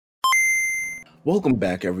Welcome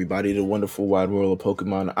back, everybody, to the wonderful wide world of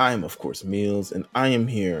Pokemon. I am, of course, Meals, and I am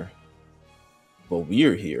here. Well,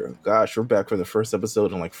 we're here. Gosh, we're back for the first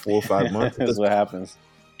episode in like 4 or 5 months. That's what happens.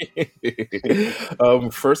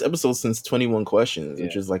 First episode since 21 questions,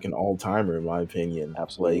 which Yeah. is like an all-timer in my opinion.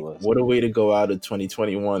 Absolutely Like, was. what a way to go out of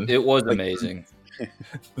 2021. It was Like, amazing.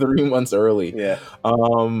 3 months early. Yeah.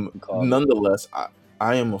 Nonetheless,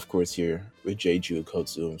 I am, of course, here with Jay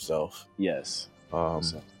Juakotsu himself. Yes.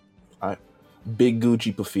 Big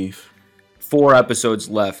Gucci Pafif. 4 episodes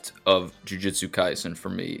left of Jujutsu Kaisen for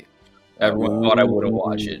me. Everyone thought I wouldn't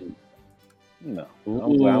watch it. No.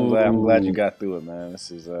 I'm glad you got through it, man.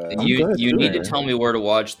 This is You need to tell me where to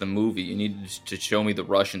watch the movie. You need to show me the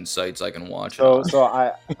Russian sites I can watch it on.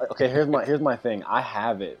 here's my thing. I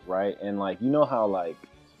have it, right? And like, you know how like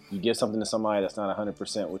you give something to somebody that's not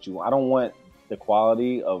 100% what you want. I don't want the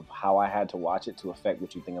quality of how I had to watch it to affect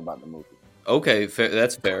what you think about the movie. Okay,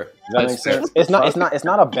 that's fair. Does that make sense? It's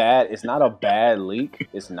not a bad leak.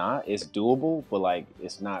 It's doable, but like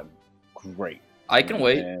it's not great. I can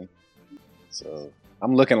wait. Man. So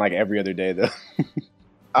I'm looking like every other day though.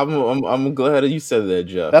 I'm glad that you said that,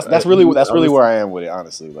 Jeff. That's really where I am with it,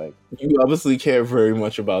 honestly. Like, you obviously care very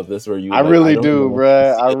much about this. Where you, I really do,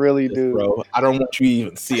 bro. I really do, bro. I don't want you to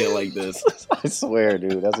even see it like this. I swear,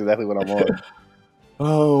 dude. That's exactly what I'm on.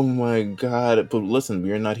 Oh my god! But listen,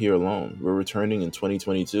 we are not here alone. We're returning in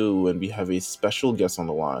 2022, and we have a special guest on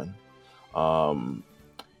the line.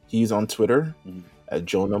 He's on Twitter at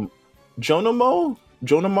jonomongaming.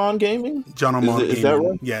 Jonomongaming. Is that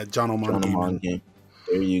right? Yeah, jonomongaming.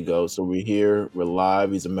 There you go. So we're here. We're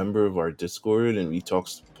live. He's a member of our Discord, and he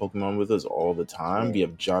talks Pokemon with us all the time. Yeah. We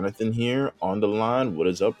have Jonathan here on the line. What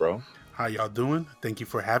is up, bro? How y'all doing? Thank you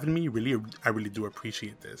for having me. I really do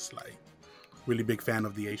appreciate this. Like, really big fan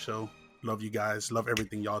of the A Show. Love you guys. Love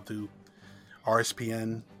everything y'all do.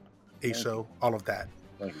 RSPN, A Show, all of that.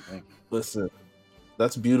 Thank you. Listen,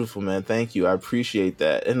 that's beautiful, man. Thank you. I appreciate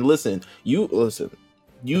that. And listen, you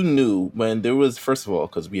knew when there was, first of all,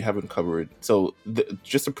 because we haven't covered, so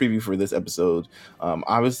just a preview for this episode.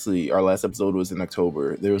 Obviously, our last episode was in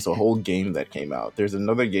October. There was a whole game that came out. There's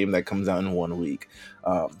another game that comes out in 1 week.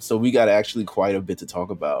 So we got actually quite a bit to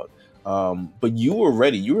talk about. But you were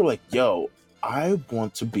ready. You were like, yo, I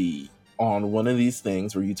want to be on one of these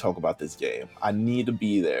things where you talk about this game. I need to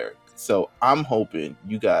be there. So I'm hoping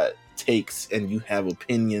you got takes and you have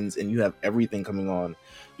opinions and you have everything coming on,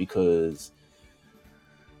 because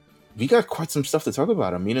we got quite some stuff to talk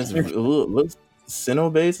about. I mean, it's a little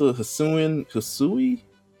Sinnoh-based, Hisuian,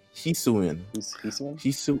 Hisuian,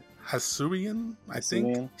 I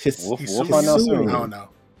think. Hisuian. I don't know.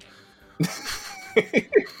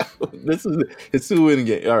 This is the Hisuian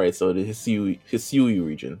game. All right, so the Hisui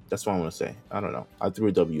region. That's what I want to say. I don't know. I threw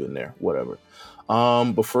a W in there. Whatever.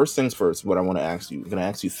 But first things first, what I want to ask you, I'm going to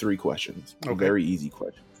ask you 3 questions. Okay. Very easy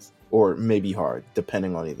questions. Or maybe hard,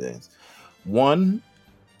 depending on the things. 1,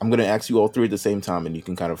 I'm going to ask you all 3 at the same time, and you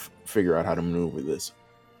can kind of figure out how to maneuver this.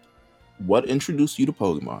 What introduced you to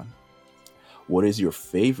Pokemon? What is your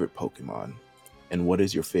favorite Pokemon? And what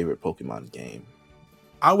is your favorite Pokemon game?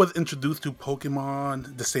 I was introduced to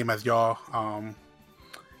Pokemon the same as y'all.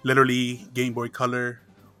 Literally Game Boy Color,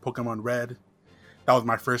 Pokemon Red. That was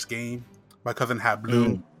my first game. My cousin had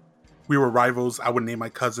Blue. We were rivals. I would name my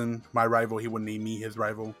cousin my rival. He would name me his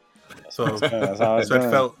rival. So, That's how it's so it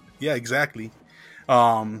done. felt, yeah, exactly.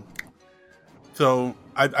 So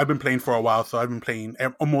I've been playing for a while. So I've been playing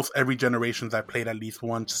almost every generations I played at least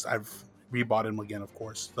once. I've rebought them again, of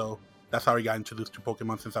course. So that's how I got introduced to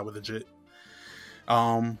Pokemon since I was legit.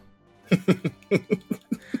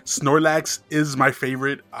 Snorlax is my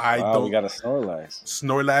favorite. We got a Snorlax.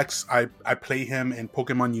 Snorlax, I play him in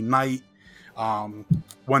Pokemon Unite.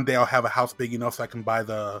 One day I'll have a house big enough so I can buy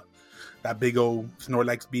that big old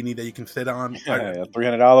Snorlax beanie that you can sit on. A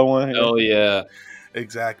 $300 one. Oh yeah.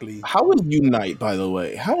 Exactly. How was Unite, by the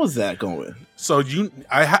way? How is that going? So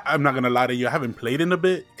I'm not gonna lie to you. I haven't played in a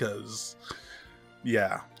bit because,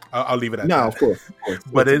 yeah, I'll leave it at that. No, of course.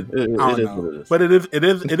 But it is what it is.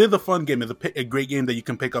 But it is a fun game. It's a great game that you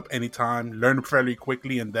can pick up anytime, learn fairly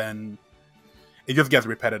quickly, and then it just gets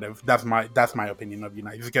repetitive. That's my opinion of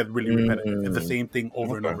Unite. It just gets really repetitive. It's the same thing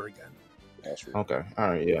over and over again. That's true. Okay. All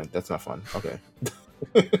right. Yeah, that's not fun. Okay.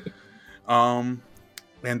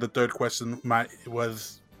 And the third question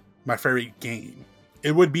was my favorite game.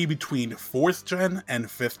 It would be between 4th gen and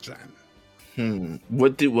 5th gen.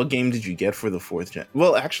 What game did you get for the 4th gen?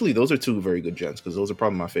 Well, actually, those are 2 very good gens, because those are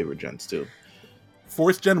probably my favorite gens too.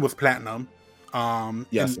 4th gen was Platinum.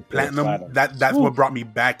 Yes, Platinum. That's what brought me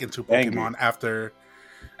back into Pokemon after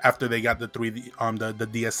they got the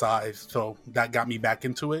DSIs. So that got me back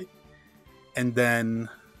into it. and then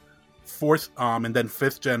fifth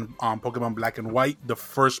gen Pokemon Black and White, the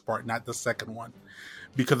first part, not the second one,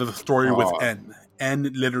 because of the story with N.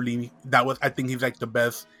 N literally, I think he's like the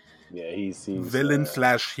best he's villain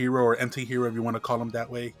 / hero or anti-hero, if you want to call him that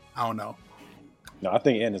way. I don't know. No, I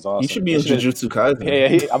think N is awesome. He should be in Jujutsu Kaisen.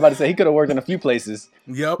 Yeah, I'm about to say he could have worked in a few places.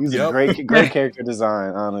 Yep, he's a great character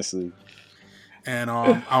design, honestly. And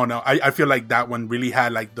I don't know. I feel like that one really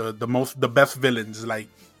had like the best villains, like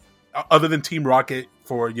other than Team Rocket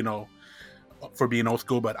for being old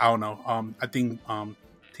school. But I don't know. I think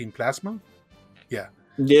Team Plasma. Yeah.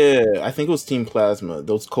 Yeah, I think it was Team Plasma.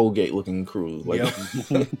 Those Colgate looking crews, like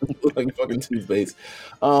like fucking toothpaste.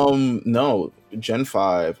 No, Gen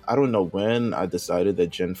 5. I don't know when I decided that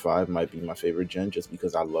Gen 5 might be my favorite gen, just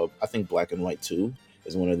because I think Black and White 2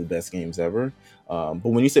 is one of the best games ever. But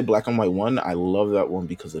when you say Black and White 1, I love that one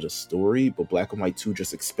because of the story, but Black and White 2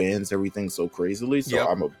 just expands everything so crazily. So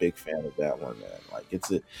I'm a big fan of that one, man. Like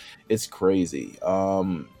it's crazy.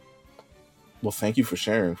 Well, thank you for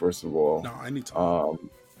sharing, first of all. No,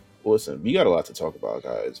 anytime. Listen, we got a lot to talk about,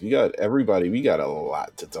 guys. We got a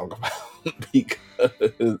lot to talk about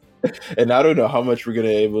because, and I don't know how much we're gonna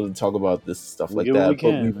be able to talk about this stuff like that.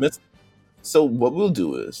 But we missed. So what we'll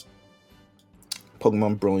do is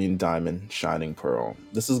Pokemon Brilliant Diamond, Shining Pearl.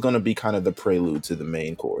 This is gonna be kind of the prelude to the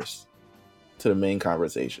main course, to the main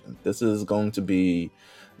conversation. This is going to be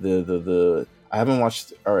the. I haven't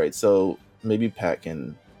watched. All right, so maybe Pat,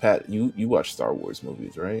 you watch Star Wars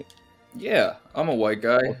movies, right? Yeah, I'm a white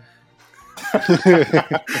guy.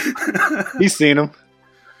 He's seen them.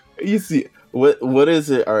 You see what is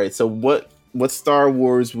it? All right, so what Star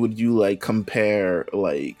Wars would you like compare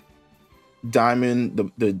like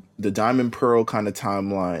Diamond the Diamond Pearl kind of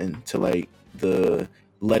timeline to like the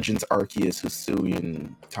Legends Arceus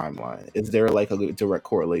Hisuian timeline? Is there like a direct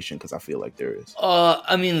correlation? Because I feel like there is.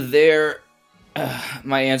 I mean,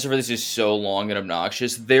 my answer for this is so long and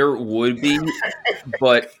obnoxious. There would be,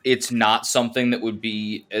 but it's not something that would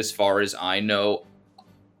be, as far as I know,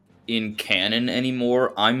 in canon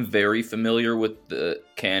anymore. I'm very familiar with the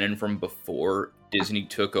canon from before Disney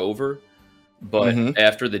took over, but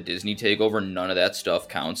after the Disney takeover, none of that stuff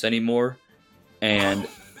counts anymore. And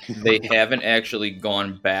they haven't actually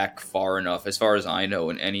gone back far enough, as far as I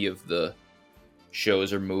know, in any of the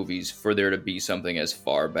shows or movies for there to be something as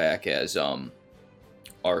far back as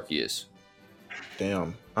Arceus.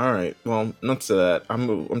 Damn. All right. Well, not to that.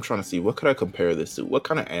 I'm trying to see what could I compare this to. What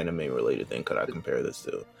kind of anime related thing could I compare this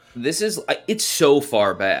to? It's so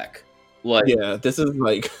far back. Like, yeah, this is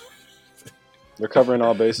like they're covering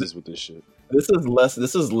all bases with this shit. This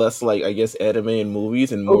is less like, I guess, anime and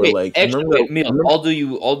movies and more like. Actually, I'll do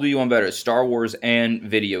you one better. Star Wars and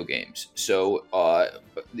video games. So,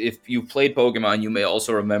 if you played Pokemon, you may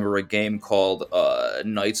also remember a game called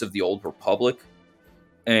Knights of the Old Republic.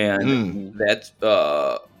 And that's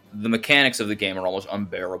the mechanics of the game are almost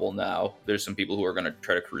unbearable now. There's some people who are going to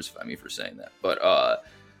try to crucify me for saying that, but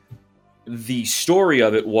the story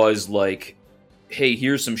of it was like, hey,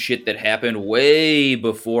 here's some shit that happened way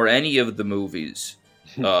before any of the movies.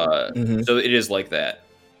 So it is like that.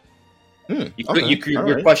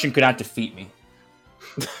 Your question could not defeat me.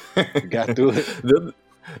 You got through it.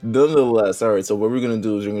 Nonetheless, all right. So what we're gonna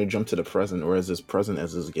do is we're gonna jump to the present, or as present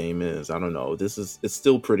as this game is. I don't know. It's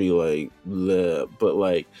still pretty like, bleh, but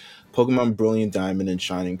like Pokemon Brilliant Diamond and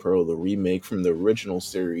Shining Pearl, the remake from the original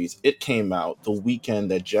series. It came out the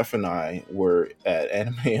weekend that Jeff and I were at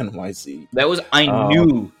Anime NYC. I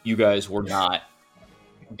knew you guys were not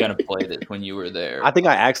gonna play this when you were there. I think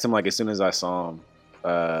I asked him like as soon as I saw him,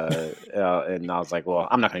 and I was like, "Well,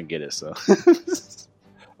 I'm not gonna get it." So.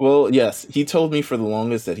 Well, yes, he told me for the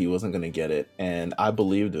longest that he wasn't going to get it, and I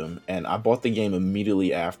believed him, and I bought the game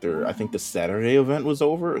immediately after, I think the Saturday event was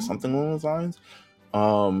over, or something along those lines.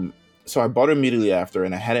 So I bought it immediately after,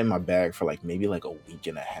 and I had it in my bag for like maybe like a week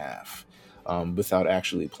and a half without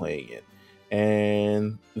actually playing it.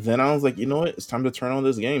 And then I was like, you know what? It's time to turn on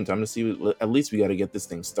this game. Time to see, at least we got to get this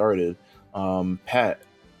thing started. Pat,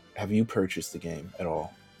 have you purchased the game at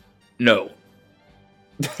all? No.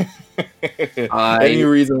 Any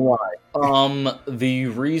reason why? The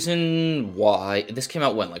reason why this came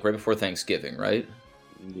out when, like right before Thanksgiving, right?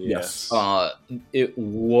 Yes. That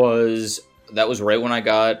was right when I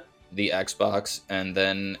got the Xbox, and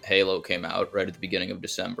then Halo came out right at the beginning of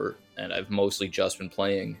December, and I've mostly just been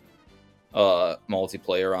playing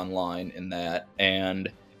multiplayer online in that,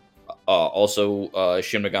 and also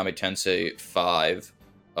Shin Megami Tensei 5,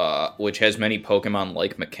 which has many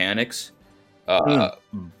Pokemon-like mechanics.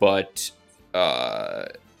 But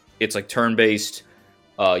it's like turn-based.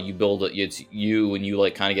 You build it's you, and you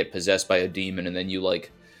like kind of get possessed by a demon, and then you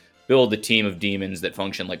like build a team of demons that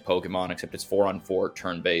function like Pokemon, except it's 4-on-4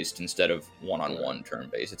 turn-based instead of 1-on-1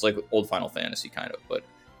 turn-based. It's like old Final Fantasy kind of, but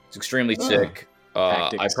it's extremely sick.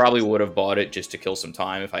 I probably would have bought it just to kill some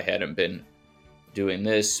time if I hadn't been doing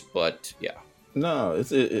this, but yeah. No,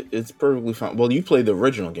 it's perfectly fine. Well, you played the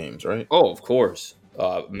original games, right? Oh, of course.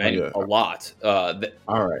 A lot. All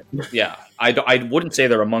right. Yeah, I wouldn't say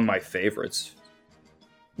they're among my favorites.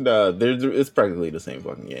 No, it's practically the same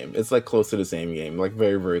fucking game. It's like close to the same game, like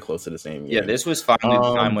very, very close to the same game. Yeah, this was finally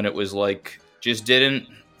the time when it was like just didn't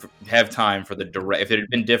have time for the direct. If it had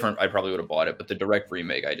been different, I probably would have bought it. But the direct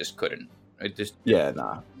remake, I just couldn't. I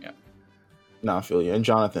feel you. And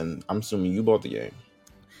Jonathan, I'm assuming you bought the game.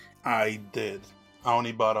 I did. I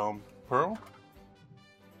only bought Pearl.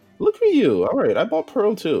 Look at you! All right, I bought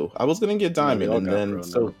Pearl too. I was gonna get Diamond, and then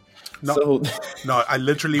No, I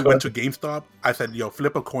literally went to GameStop. I said, "Yo,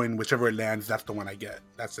 flip a coin, whichever it lands, that's the one I get."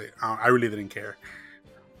 That's it. I really didn't care.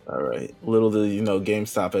 All right. Little do you know,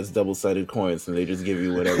 GameStop has double-sided coins, and they just give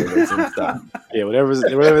you whatever that's in stock. Yeah,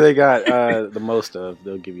 whatever they got the most of,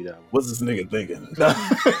 they'll give you that one. What's this nigga thinking?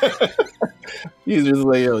 He's just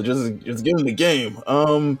like, yo, just give him the game.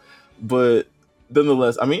 But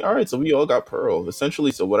nonetheless, I mean, all right, so we all got Pearl.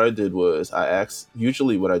 Essentially, so what I did was I asked,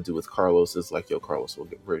 usually what I do with Carlos is like, yo, Carlos, what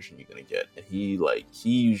version you gonna get? And he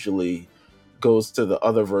usually goes to the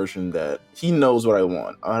other version that he knows what I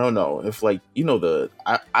want. I don't know if like, you know,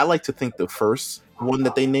 I like to think the first one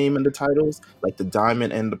that they name in the titles, like the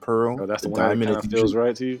Diamond and the Pearl. Oh, that's the one Diamond that kind of feels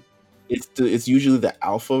right to you? It's usually the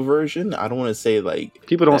alpha version. I don't want to say like...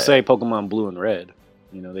 People don't say Pokemon Blue and Red.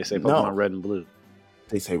 You know, they say Pokemon Red and Blue.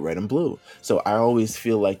 They say red and blue. So I always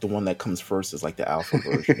feel like the one that comes first is like the alpha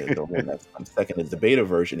version, and the one that comes second is the beta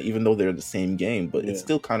version, even though they're the same game. But it's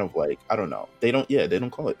still kind of like, I don't know. They don't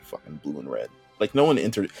call it fucking blue and red. Like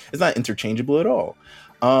it's not interchangeable at all.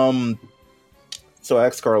 So I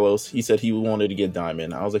asked Carlos. He said he wanted to get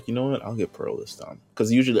Diamond. I was like, you know what? I'll get Pearl this time,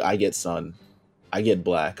 because usually I get Sun, I get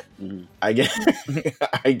Black, I get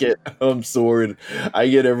Sword, I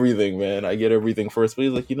get everything, man. I get everything first. But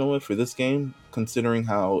he's like, you know what? For this game, considering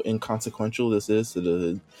how inconsequential this is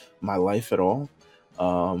to my life at all,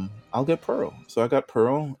 I'll get Pearl. So I got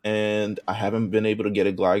Pearl, and I haven't been able to get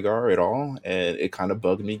a Gligar at all, and it kind of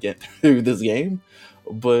bugged me getting through this game.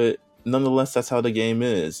 But nonetheless, that's how the game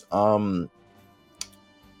is.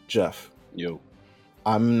 Jeff, yo,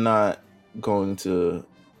 I'm not going to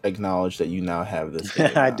acknowledge that you now have this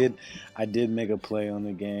game. I did make a play on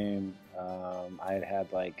the game. I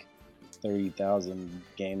had like 30,000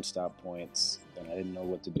 GameStop points, and I didn't know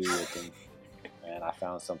what to do with them, and I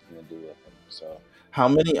found something to do with them. So how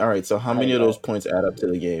many? All right, so how many of those points add up to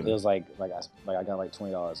the game? It was like I got like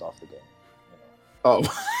 $20 off the game. You know?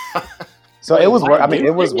 Oh, so it was worth. I mean,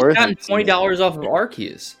 it was worth gotten it. $20 off of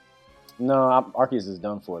Arceus. No, Arceus is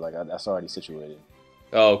done for. Like that's already situated.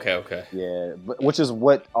 Oh, okay. Yeah, but which is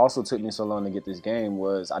what also took me so long to get this game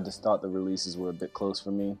was I just thought the releases were a bit close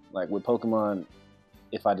for me. Like with Pokemon,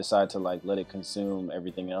 if I decide to like let it consume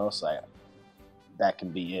everything else, that can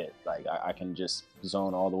be it. Like I can just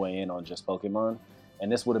zone all the way in on just Pokemon.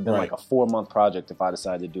 And this would have been like a 4-month project if I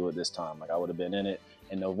decided to do it this time. Like I would have been in it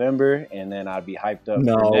in November, and then I'd be hyped up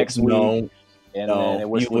for next week, and then it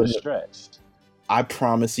would have stretched. I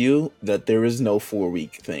promise you that there is no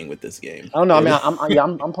 4-week thing with this game. I don't know. I mean,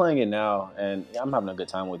 I'm playing it now, and I'm having a good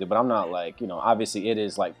time with it. But I'm not like, you know, obviously it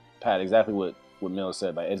is like Pat, exactly what Mill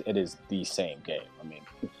said. Like it is the same game. I mean,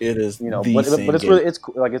 it is, you know, but it's really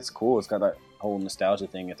it's cool. It's got that whole nostalgia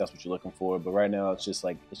thing if that's what you're looking for. But right now it's just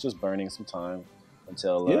burning some time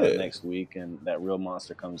until next week, and that real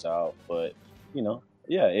monster comes out. But you know,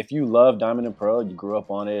 yeah, if you love Diamond and Pearl, you grew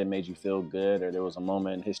up on it, it made you feel good, or there was a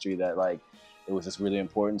moment in history that like it was just really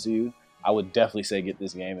important to you, I would definitely say get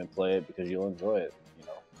this game and play it because you'll enjoy it.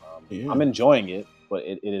 You know, I'm enjoying it, but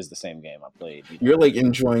it is the same game I played. You know? You're like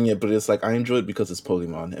enjoying it, but it's like I enjoy it because it's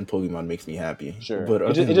Pokemon, and Pokemon makes me happy. Sure,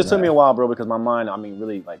 but it just took me a while, bro, because my mind, I mean,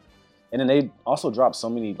 really like. And then they also dropped so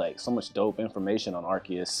much dope information on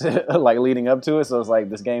Arceus, like leading up to it. So it's like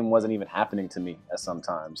this game wasn't even happening to me at some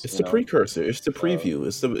times. It's the precursor. It's the preview.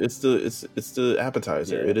 It's the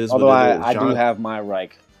appetizer. Yeah. It is. Although what it is. I do have my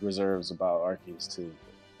like reserves about Arceus too.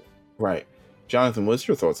 Right, Jonathan, what's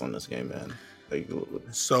your thoughts on this game, man?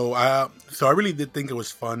 So I really did think it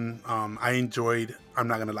was fun. I enjoyed. I'm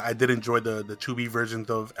not gonna lie. I did enjoy the 2B versions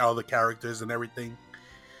of all the characters and everything.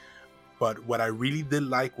 But what I really did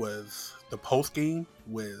like was the post game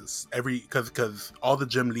was because all the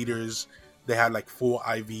gym leaders, they had like full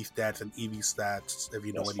IV stats and EV stats if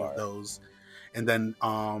you know any of those, and then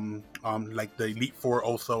like the Elite Four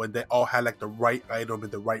also, and they all had like the right item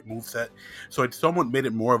and the right moveset. So it somewhat made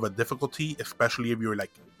it more of a difficulty, especially if you're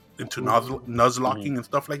like into nuzlocking and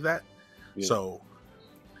stuff like that. Yeah. So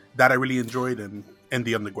that I really enjoyed, and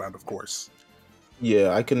the Underground, of course.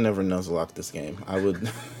 Yeah, I could never nuzlocke this game. I would,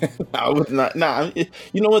 I would not. Nah,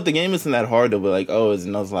 you know what? The game isn't that hard to be like, oh, it's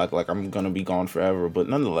nuzlocke. Like I'm gonna be gone forever. But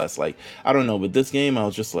nonetheless, like I don't know. But this game, I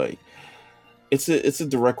was just like, it's a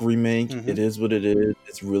direct remake. Mhm. It is what it is.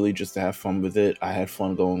 It's really just to have fun with it. I had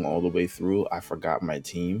fun going all the way through. I forgot my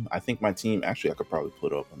team. I think my team actually I could probably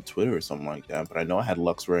put up on Twitter or something like that. But I know I had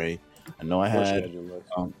Luxray. I know I Of course you had. your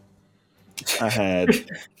Lux. I had.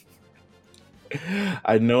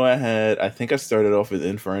 I know I had. I think I started off with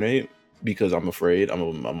Infernape because I'm afraid. I'm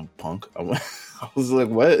a punk. I was like,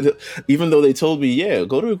 what? Even though they told me, yeah,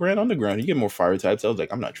 go to a Grand Underground, you get more fire types. I was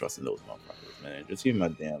like, I'm not trusting those motherfuckers, man. Just give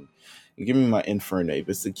me my Infernape.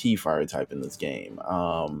 It's the key fire type in this game.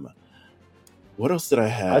 What else did I I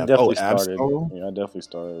have? definitely started. Absol. Yeah, I definitely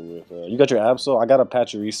started with. You got your Absol. I got a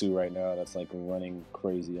Pachirisu right now that's like running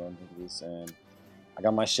crazy on this, and I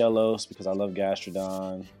got my Shellos because I love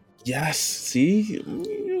Gastrodon. Yes. See,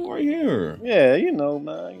 you right here. Yeah, you know,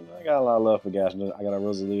 man. You know, I got a lot of love for Gastrodon. I got a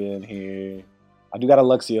Rosalia in here. I do got a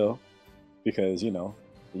Luxio because you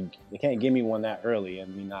can't give me one that early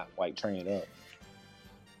and me not like train it up.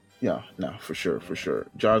 Yeah, no, for sure.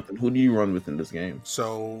 Jonathan, who do you run with in this game?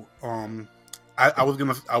 So, I was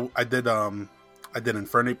gonna, I did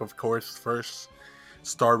Infernape, of course, first,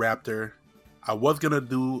 Staraptor. I was gonna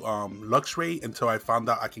do Luxray until I found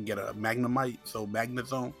out I can get a Magnemite. So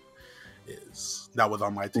Magnezone that was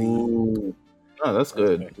on my team. Ooh. Oh, that's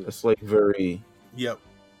good. That's like very, Yep.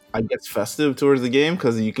 I guess, festive towards the game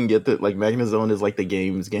because you can get the like Magnezone is like the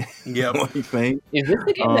game's game. Yep. Like thing. Is this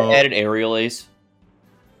the game that added Aerial Ace?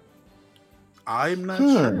 I'm not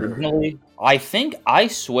sure. Originally, I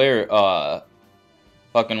swear,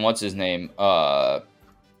 fucking what's his name? Staraptor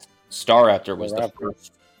was the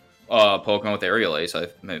first Pokemon with Aerial Ace.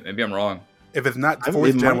 Maybe I'm wrong. If it's not It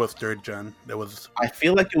fourth gen, might- was third gen. There was I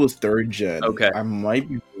feel like it was third gen. Okay. I might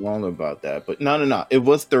be wrong about that, but no. It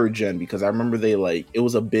was third gen because I remember they like it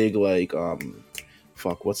was a big like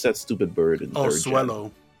fuck, what's that stupid bird in third gen?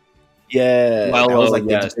 Swellow. Yeah, that was like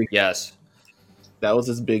yes, the big, yes. that was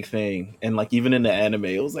this big thing, and like even in the anime,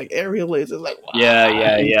 it was like Aerial Ace. It's like wow.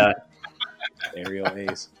 Yeah. Aerial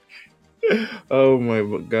Ace. Oh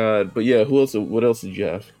my god! But yeah, who else? What else did you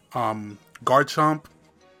have? Garchomp.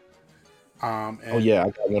 Oh yeah, I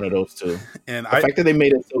got one of those too. And The fact that they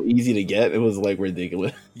made it so easy to get, it was like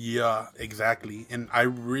ridiculous. Yeah, exactly. And I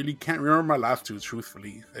really can't remember my last two,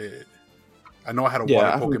 truthfully. I know I had a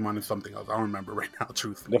water Pokemon and something else. I don't remember right now,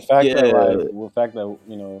 truthfully. The fact that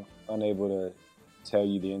unable to tell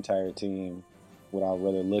you the entire team without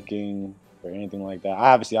really looking or anything like that.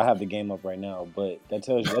 Obviously, I have the game up right now, but that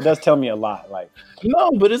does tell me a lot. Like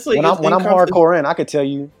No, but it's like when I'm hardcore in, I could tell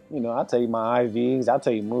you. I'll tell you my IVs. I'll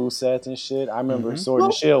tell you movesets and shit. I remember Sword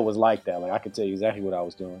and Shield was like that. Like I could tell you exactly what I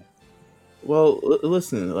was doing. Well,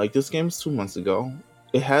 listen, like this game's 2 months ago.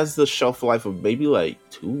 It has the shelf life of maybe like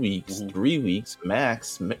 2 weeks, 3 weeks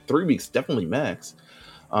max. 3 weeks definitely max.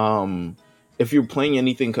 If you're playing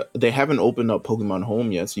anything, they haven't opened up Pokemon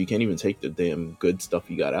Home yet, so you can't even take the damn good stuff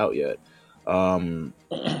you got out yet. Let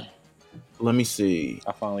me see.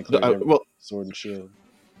 I finally cleared Sword and Shield.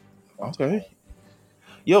 Okay.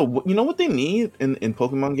 Yo, you know what they need in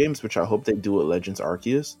Pokemon games, which I hope they do at Legends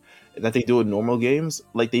Arceus, that they do at normal games?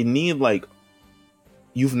 Like, they need, like,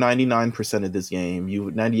 you've 99% of this game,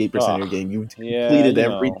 you've 98% of your game, you've completed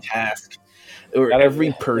every task, or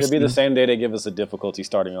every person. It'll be the same day they give us a difficulty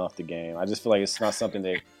starting off the game. I just feel like it's not something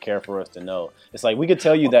they care for us to know. It's like, we could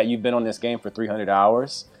tell you that you've been on this game for 300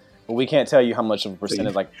 hours, but we can't tell you how much of a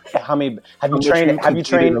percentage, like how many have you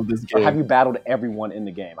trained, or have you battled everyone in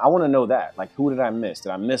the game? I want to know that. Like, who did I miss?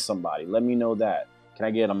 Did I miss somebody? Let me know that. Can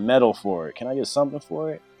I get a medal for it? Can I get something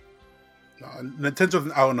for it?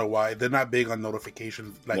 Nintendo, I don't know why they're not big on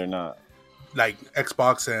notifications. Like, they're not. Like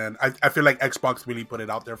Xbox, and I feel like Xbox really put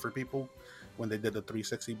it out there for people when they did the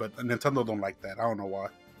 360, but Nintendo don't like that. I don't know why.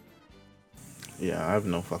 Yeah, I have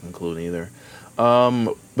no fucking clue either.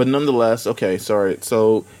 But nonetheless, okay, sorry.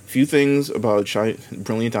 So, few things about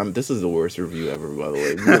Brilliant Diamond. This is the worst review ever, by the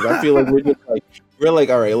way. Because I feel like we're like,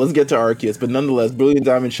 all right, let's get to Arceus. But nonetheless, Brilliant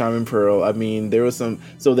Diamond, Shining Pearl. I mean, there was some.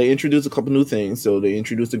 So they introduced a couple new things. So they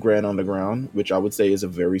introduced the Grand Underground, which I would say is a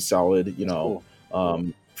very solid,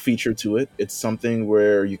 feature to it. It's something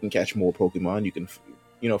where you can catch more Pokemon. You can,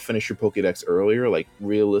 finish your Pokédex earlier. Like,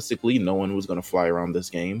 realistically, no one was going to fly around this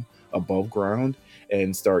game above ground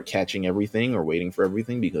and start catching everything or waiting for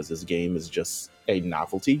everything, because this game is just a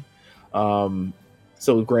novelty.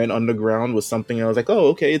 So Grand Underground was something I was like, oh,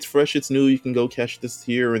 okay, it's fresh, it's new. You can go catch this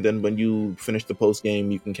here, and then when you finish the post game,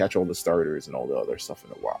 you can catch all the starters and all the other stuff in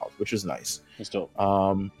the wild, which is nice. It's dope.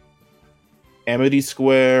 Amity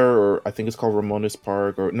Square, or I think it's called Ramones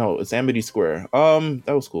Park, or no, it's Amity Square.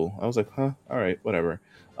 That was cool. I was like, huh, all right, whatever.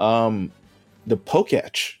 The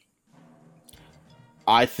Poketch,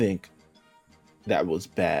 I think that was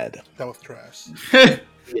bad. That was trash.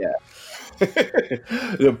 Yeah.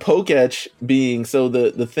 The Poketch being so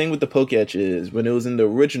the thing with the Poketch is when it was in the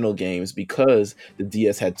original games, because the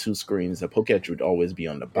DS had 2 screens, the Poketch would always be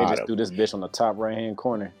on the bottom. They just do this bitch on the top right hand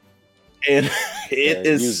corner, and it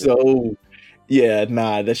is so. Yeah,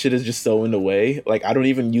 nah, that shit is just so in the way. Like, I don't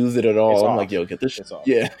even use it at all. It's I'm off. like, yo, get this shit. off.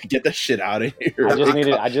 Yeah, get that shit out of here.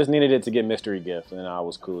 I just needed it to get mystery gift, and I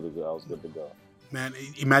was cool to go. I was good to go. Man,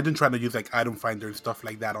 imagine trying to use like item finder and stuff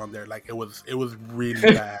like that on there. Like it was really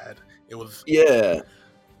bad. It was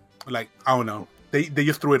like, I don't know. They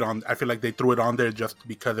just threw it on. I feel like they threw it on there just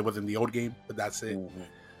because it was in the old game, but that's it. Mm-hmm.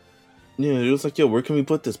 Yeah, it was like, yo, where can we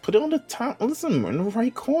put this? Put it on the top. Listen, in the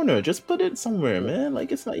right corner. Just put it somewhere, man.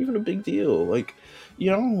 Like, it's not even a big deal. Like,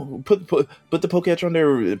 you know, put the Poketch on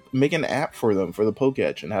there. Make an app for them for the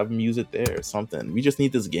Poketch and have them use it there or something. We just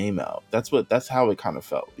need this game out. That's how it kind of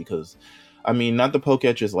felt, because, I mean, not the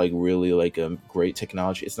Poketch is like really like a great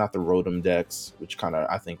technology. It's not the Rotom Dex, which kind of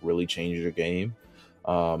I think really changed your game.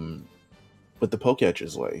 But the Poketch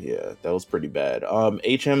is like, yeah, that was pretty bad.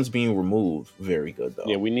 HM's being removed, very good though.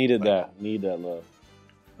 Yeah, we needed that. Need that love.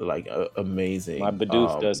 Like amazing. My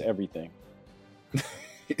Bidoof does everything.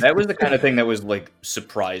 That was the kind of thing that was like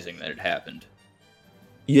surprising that it happened.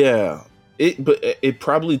 Yeah, but it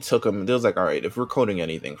probably took them. It was like, all right, if we're coding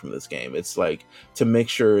anything from this game, it's like to make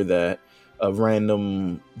sure that a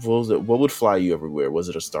random what would fly you everywhere? Was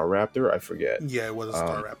it a Staraptor? I forget. Yeah, it was a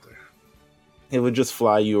Staraptor. It would just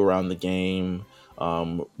fly you around the game.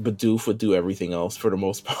 Bidoof would do everything else for the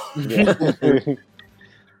most part. Yeah.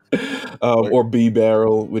 Or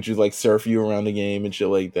B-Barrel, which is like surf you around the game and shit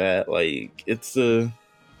like that. Like, it's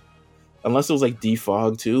unless it was like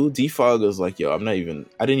Defog too. Defog was like, yo, I didn't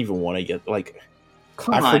even want to get like.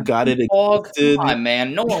 I forgot it existed. Come on,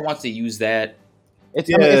 man. No one wants to use that.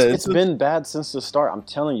 It's been bad since the start. I'm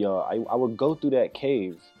telling y'all, I would go through that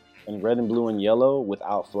cave in red and blue and yellow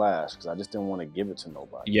without flash because I just didn't want to give it to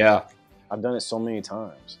nobody. Yeah. I've done it so many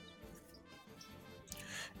times.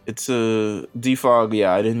 It's a defog.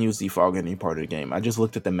 Yeah, I didn't use defog any part of the game. I just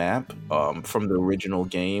looked at the map from the original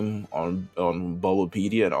game on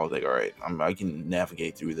Bulbapedia, and I was like, all right, I can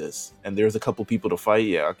navigate through this. And there's a couple people to fight.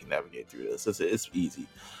 Yeah, I can navigate through this. It's easy.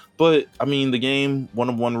 But I mean, the game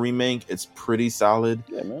 1-of-1 remake, it's pretty solid.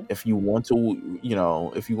 Yeah, man. If you want to,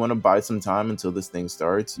 if you want to buy some time until this thing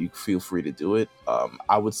starts, you feel free to do it.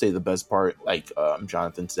 I would say the best part, like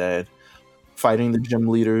Jonathan said, fighting the gym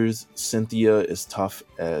leaders. Cynthia is tough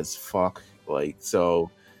as fuck. Like,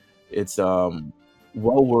 so it's well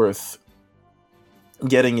worth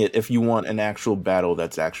getting it if you want an actual battle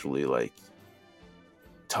that's actually like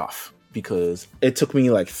tough, because it took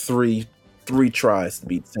me like three tries to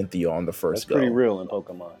beat Cynthia on the first go. That's pretty real in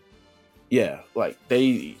Pokemon. Yeah, like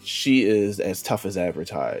she is as tough as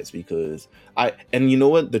advertised, because and you know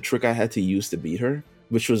what, the trick I had to use to beat her,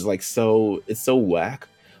 which was like it's so whack,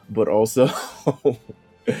 but also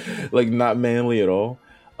like not manly at all.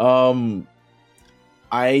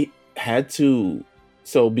 I had to,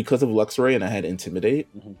 so because of Luxray and I had Intimidate,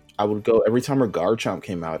 I would go every time her Garchomp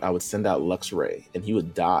came out, I would send out Luxray and he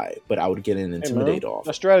would die, but I would get an Intimidate off.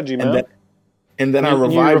 That's strategy, man. And then I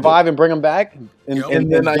revive and bring him back, and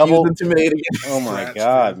then I use Intimidate again. Oh my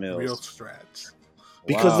god, Mills! Real strats.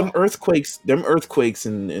 Because them earthquakes,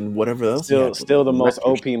 and whatever else. Still the most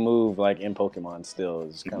OP move like in Pokemon. Still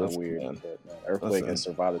is kind of weird. But, Earthquake has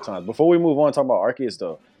survived the times. Before we move on, talk about Arceus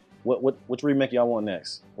though. Which remake y'all want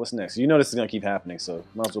next? What's next? You know this is gonna keep happening, so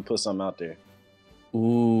might as well put something out there.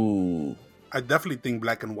 Ooh, I definitely think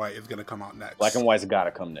Black and White is gonna come out next. Black and White's gotta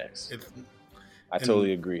come next. I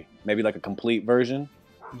totally agree. Maybe like a complete version.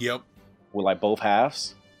 Yep. With like both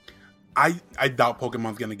halves. I doubt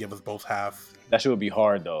Pokemon's gonna give us both halves. That shit would be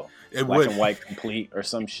hard though. It Black would. and White complete or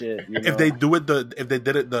some shit. You know? If they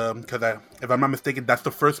did it because if I'm not mistaken, that's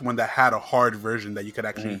the first one that had a hard version that you could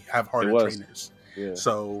actually have harder trainers. Yeah.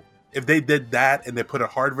 So if they did that and they put a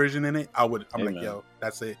hard version in it, I'm like, yo,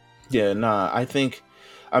 that's it. Yeah, nah. I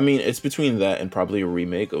mean, it's between that and probably a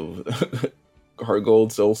remake of Heart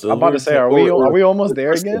Gold, Soul Silver. I'm about to say, are we almost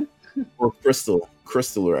there again? Or Crystal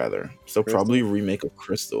rather. So probably a remake of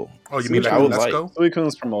Crystal. Oh, you mean like Let's Go?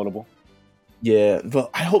 Suicune's promotable. Yeah, but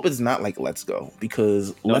I hope it's not like Let's Go,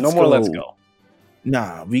 because no more Let's Go.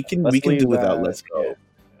 Nah, we can do without Let's Go. Yeah.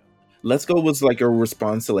 Let's Go was like a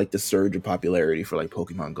response to like the surge of popularity for like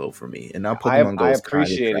Pokemon Go for me, and now Pokemon Go I is kind of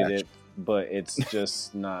appreciated trash. it, but it's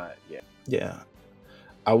just not. Yeah, Yeah,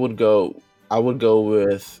 I would go. I would go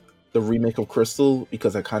with the remake of Crystal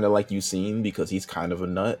because I kind of like Yusin because he's kind of a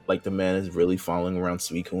nut. Like the man is really following around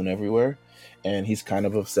Suicune everywhere, and he's kind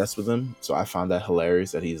of obsessed with him. So I found that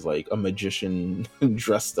hilarious that he's like a magician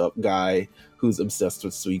dressed up guy who's obsessed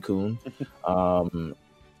with Suicune.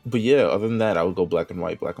 But yeah, other than that, I would go Black and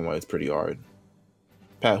White. Black and White is pretty hard.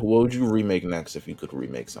 Pat, what would you remake next if you could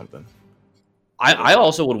remake something? I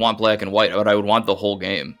also would want Black and White, but I would want the whole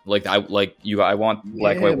game. I want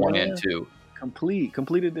Black and White 1 and 2.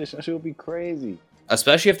 complete edition. That shit would be crazy.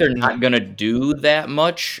 Especially if they're not gonna do that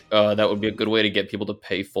much, that would be a good way to get people to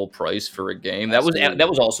pay full price for a game. Absolutely. That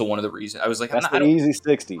was also one of the reasons I was like, That's I the don't. easy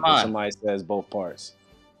 60 Come if on. somebody says both parts.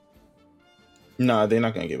 Nah, they're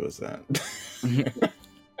not gonna give us that.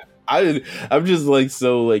 I'm just like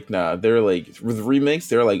so like nah. They're like with remakes,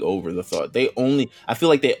 they're like over the thought. I feel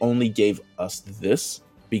like they only gave us this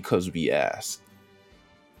because we asked,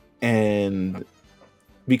 and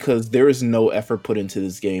because there is no effort put into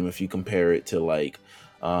this game if you compare it to like,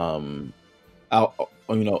 Omega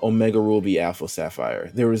Ruby, Alpha Sapphire.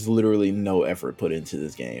 There is literally no effort put into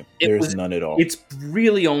this game. There's none at all. It's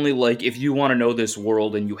really only like if you want to know this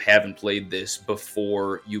world and you haven't played this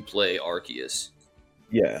before you play Arceus.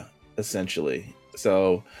 Yeah, essentially.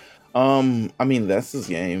 So, I mean, that's this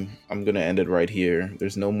game. I'm gonna end it right here.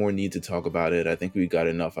 There's no more need to talk about it. I think we got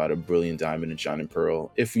enough out of Brilliant Diamond and Shining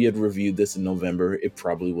Pearl. If we had reviewed this in November, it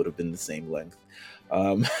probably would have been the same length.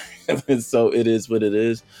 So it is what it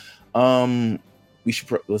is.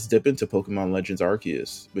 Let's dip into Pokemon Legends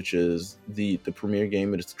Arceus, which is the premiere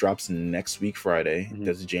game. It drops next week, Friday. Mhm.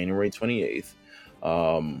 That's January 28th.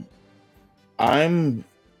 I'm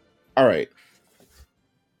all right.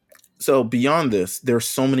 So beyond this, there's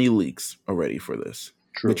so many leaks already for this,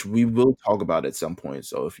 which we will talk about at some point.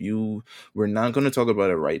 So we're not going to talk about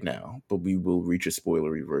it right now, but we will reach a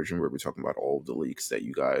spoilery version where we're talking about all of the leaks that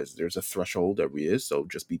you guys. There's a threshold that we is, so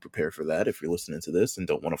just be prepared for that if you're listening to this and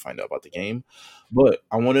don't want to find out about the game. But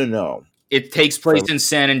I want to know. It takes place in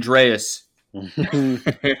San Andreas, which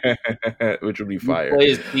would be you fire. play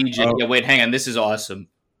as CJ. Yeah, wait, hang on. This is awesome.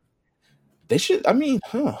 They should. I mean,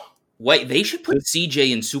 Wait, they should put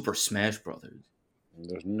CJ in Super Smash Brothers.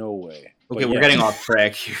 There's no way. Okay, we're getting off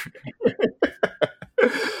track here.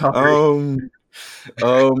 Okay.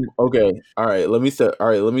 All right. Let me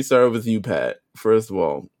start with you, Pat. First of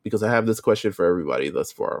all, because I have this question for everybody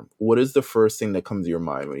thus far. What is the first thing that comes to your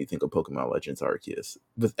mind when you think of Pokemon Legends Arceus?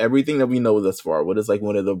 With everything that we know thus far, what is like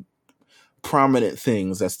one of the prominent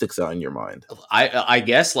things that sticks out in your mind? I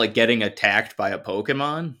guess like getting attacked by a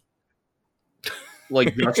Pokemon.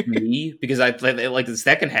 Like just me, because I like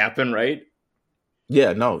that can happen, right?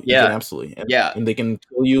 Yeah, no, you can absolutely. And they can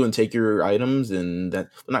kill you and take your items, and that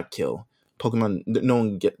not kill Pokemon. No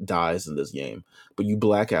one dies in this game, but you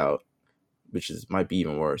black out, which might be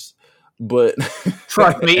even worse. But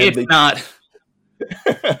trust me, it's not.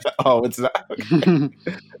 Oh, it's not.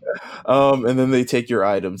 And then they take your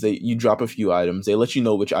items. You drop a few items. They let you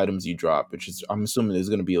know which items you drop, which is I'm assuming is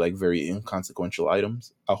going to be like very inconsequential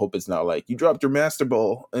items. I hope it's not like you dropped your Master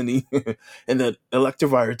Ball and and the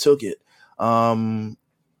Electivire took it.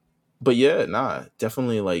 But yeah,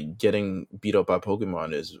 definitely like getting beat up by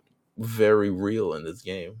Pokemon is very real in this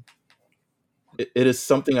game. It is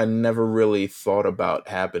something I never really thought about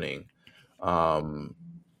happening.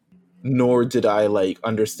 Nor did I like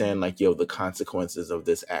understand like the consequences of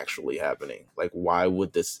this actually happening. Like why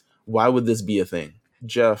would this be a thing?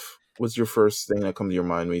 Jeff, what's your first thing that comes to your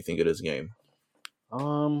mind when you think of this game? I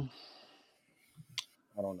don't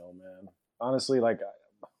know, man. Honestly, like,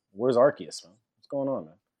 where's Arceus, man? What's going on,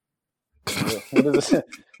 man? What is this?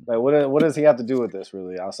 Like, what does he have to do with this,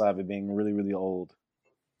 really, outside of it being really, really old?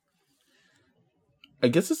 I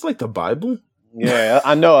guess it's like the Bible. Yeah,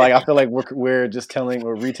 I know. Like, I feel like we're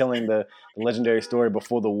retelling the legendary story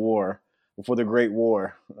before the Great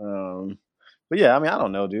War. But yeah, I mean, I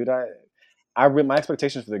don't know, dude. My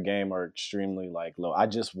expectations for the game are extremely like low. I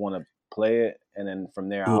just want to play it, and then from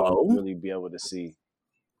there, I'll really be able to see.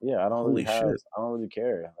 Yeah, I don't really care.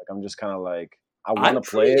 Like, I'm just kind of like, I want to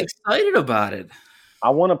play it. Excited about it.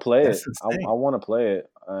 I want to play it. I want to play it,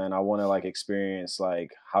 and I want to like experience like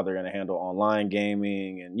how they're gonna handle online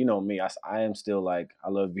gaming. And you know me, I am still like, I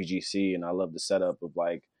love VGC and I love the setup of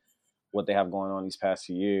like what they have going on these past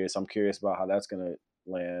few years. I'm curious about how that's gonna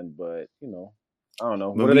land, but I don't know.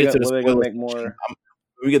 What are they gonna make more?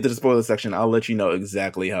 we get to the spoiler section, I'll let you know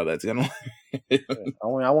exactly how that's gonna. I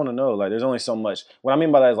want to know. Like, there's only so much. What I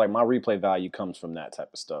mean by that is like my replay value comes from that type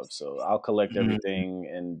of stuff. So I'll collect everything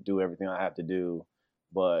and do everything I have to do,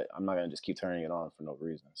 but I'm not gonna just keep turning it on for no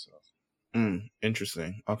reason. So.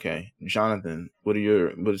 Interesting. Okay, Jonathan,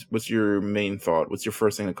 what's your main thought? What's your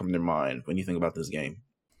first thing that comes to mind when you think about this game?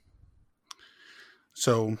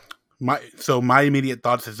 So my immediate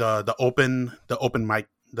thoughts is the open mic.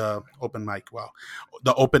 Wow,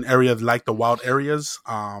 the open areas like the wild areas.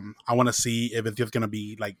 I want to see if it's just gonna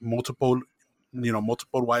be like multiple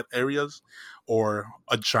wild areas, or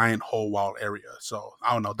a giant whole wild area. So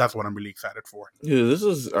I don't know. That's what I'm really excited for. Yeah, this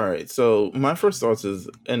is all right. So my first thoughts is,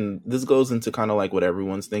 and this goes into kind of like what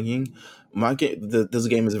everyone's thinking. This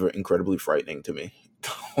game is incredibly frightening to me.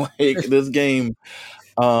 Like this game,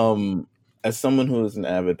 as someone who is an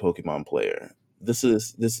avid Pokemon player, this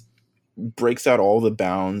breaks out all the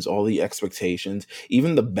bounds, all the expectations.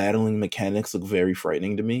 Even the battling mechanics look very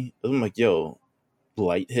frightening to me. I'm like, yo,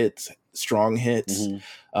 light hits, strong hits.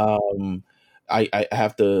 I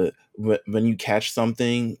have to, when you catch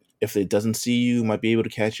something, if it doesn't see you, it might be able to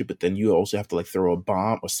catch you, but then you also have to like throw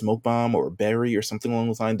a smoke bomb or a berry or something along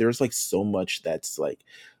those lines. There's like so much that's like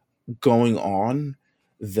going on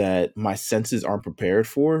that my senses aren't prepared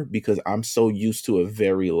for, because I'm so used to a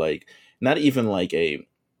very like, not even like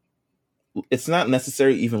it's not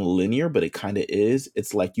necessarily even linear, but it kind of is.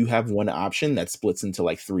 It's like you have one option that splits into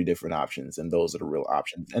like 3 different options, and those are the real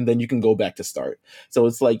options. And then you can go back to start. So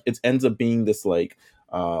it's like, it ends up being this like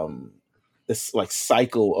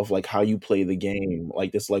cycle of like how you play the game,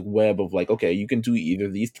 like this like web of like, okay, you can do either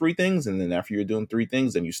these 3 things, and then after you're doing 3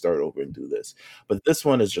 things, then you start over and do this. But this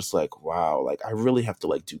one is just like, wow, like I really have to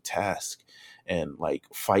like do tasks and like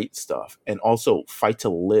fight stuff, and also fight to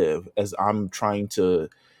live as I'm trying to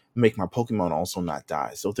make my Pokemon also not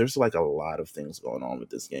die. So there's like a lot of things going on with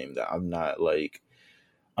this game that I'm not like,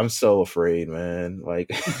 I'm so afraid, man.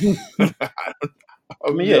 Like, I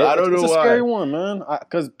don't know it's a why. scary one, man.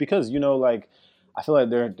 Because like, I feel like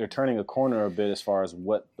they're turning a corner a bit as far as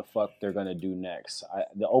what the fuck they're gonna do next.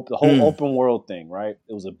 The whole open world thing, right?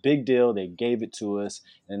 It was a big deal. They gave it to us,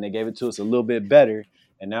 and they gave it to us a little bit better.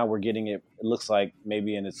 And now we're getting it. It looks like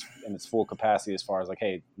maybe in its full capacity, as far as like,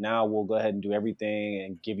 hey, now we'll go ahead and do everything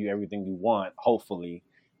and give you everything you want, hopefully.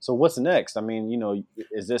 So what's next? I mean,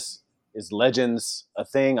 is Legends a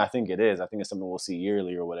thing? I think it is. I think it's something we'll see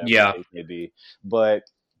yearly or whatever it may be. But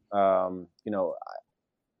I've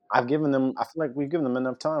given them. I feel like we've given them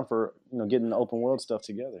enough time for getting the open world stuff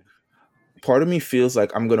together. Part of me feels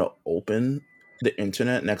like I'm gonna open the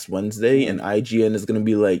internet next Wednesday and IGN is going to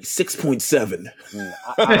be like 6.7.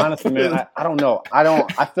 I honestly, man, I don't know.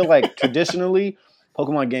 I feel like traditionally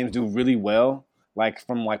Pokemon games do really well, like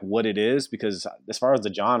from like what it is, because as far as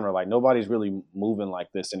the genre, like nobody's really moving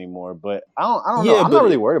like this anymore. But I don't know. I'm not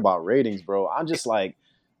really worried about ratings, bro. I'm just like,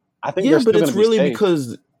 I think but it's really safe.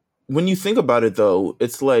 because when you think about it, though,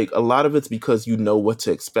 it's like a lot of it's because you know what to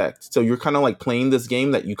expect. So you're kind of like playing this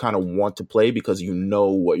game that you kind of want to play because you know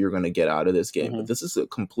what you're going to get out of this game. But this is a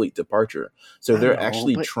complete departure. So they're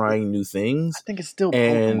actually trying new things. I think it's still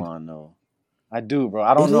Pokemon, though. I do, bro.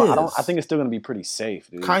 I don't know. I think it's still going to be pretty safe,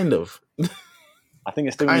 dude. Kind of. I think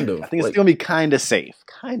it's still I think it's still going to be kind of safe.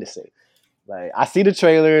 Kind of safe. Like, I see the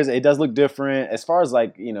trailers. It does look different. As far as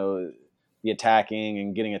like, the attacking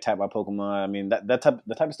and getting attacked by Pokemon. I mean, the type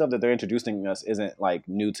of stuff that they're introducing us isn't like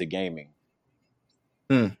new to gaming.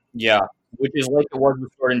 Yeah, which is like the word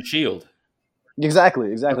with Sword and Shield.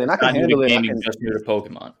 Exactly, and I can handle it. Gaming just new to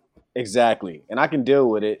Pokemon. Exactly, and I can deal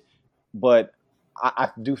with it. But I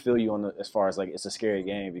do feel you as far as like it's a scary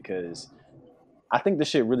game, because I think this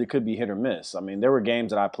shit really could be hit or miss. I mean, there were games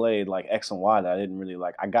that I played like X and Y that I didn't really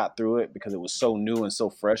like. I got through it because it was so new and so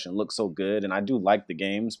fresh and looked so good. And I do like the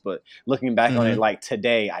games, but looking back on it like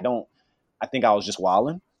today, I think I was just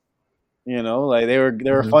wilding. Like they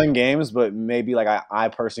were fun games, but maybe like I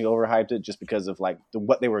personally overhyped it just because of like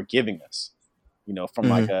what they were giving us, from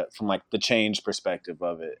like the change perspective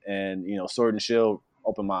of it. And, Sword and Shield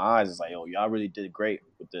opened my eyes. It's like, yo, y'all really did great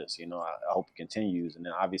with this. I hope it continues. And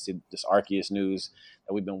then obviously this Arceus news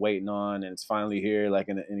that we've been waiting on, and it's finally here, like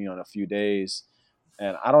in a few days.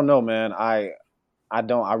 And I don't know, man. I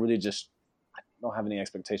don't have any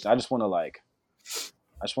expectation. I just want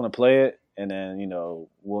to play it, and then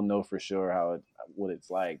we'll know for sure what it's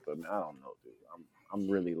like. But man, I don't know, dude. I'm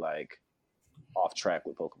really like off track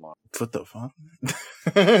with Pokemon. What the fuck?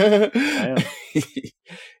 I am.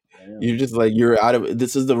 You're just like, you're out of it.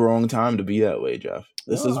 This is the wrong time to be that way, Jeff.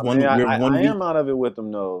 This is one. I am out of it with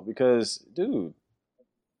them, though, because, dude,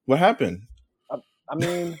 what happened? I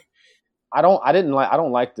mean, I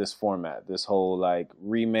don't like this format. This whole like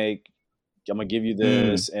remake. I'm gonna give you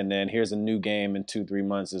this, and then here's a new game in 2-3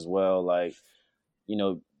 months as well. Like,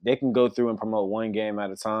 they can go through and promote one game at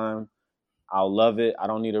a time. I'll love it. I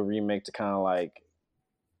don't need a remake to kind of like.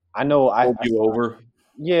 I know Hold you over.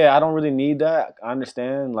 yeah, I don't really need that. I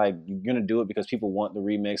understand, like, you're gonna do it because people want the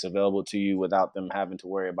remakes available to you without them having to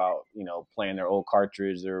worry about, playing their old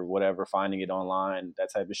cartridge or whatever, finding it online,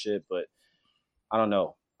 that type of shit. But I don't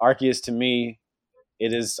know. Arceus to me,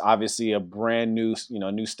 it is obviously a brand new,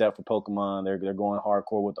 new step for Pokemon. They're going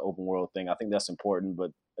hardcore with the open world thing. I think that's important.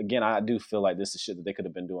 But again, I do feel like this is shit that they could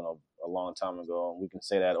have been doing a long time ago. And we can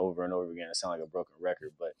say that over and over again. It sounds like a broken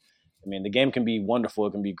record, but I mean, the game can be wonderful.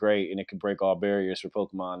 It can be great, and it can break all barriers for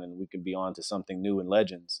Pokemon, and we can be on to something new in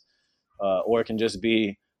Legends. Or it can just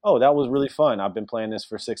be, oh, that was really fun. I've been playing this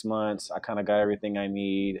for 6 months. I kind of got everything I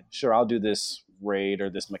need. Sure, I'll do this raid or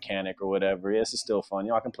this mechanic or whatever. Yes, it's still fun.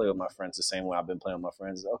 I can play with my friends the same way I've been playing with my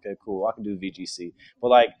friends. Okay, cool. I can do VGC. But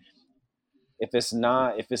like, if it's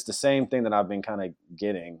the same thing that I've been kind of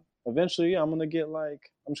getting, eventually I'm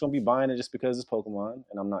just gonna be buying it just because it's Pokemon,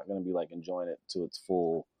 and I'm not gonna be like enjoying it to its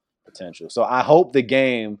full potential. So I hope the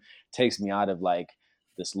game takes me out of like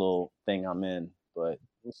this little thing I'm in, but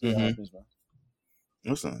we'll see what happens, man.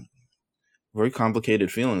 Listen, very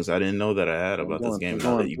complicated feelings I didn't know that I had about this game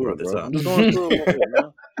now that you brought this up. I'm just going through it,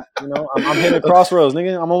 man. I'm hitting a crossroads,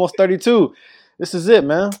 nigga. I'm almost 32. This is it,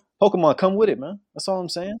 man. Pokemon, come with it, man. That's all I'm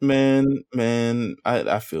saying. Man,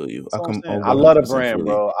 I feel you. I love the brand,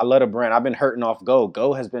 bro. I love the brand. I've been hurting off Go.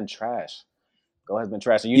 Go has been trash. And Go has been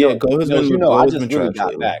I just really trash got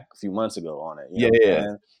lately. back a few months ago on it.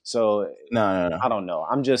 Yeah. So No. I don't know.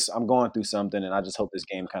 I'm going through something, and I just hope this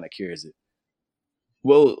game kind of cures it.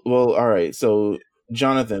 Well, all right. So,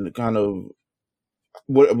 Jonathan, kind of,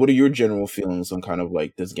 what are your general feelings on kind of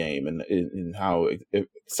like this game, and how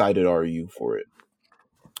excited are you for it?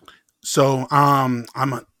 So, I'm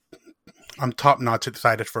top notch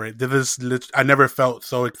excited for it. I never felt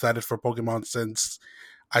so excited for Pokemon since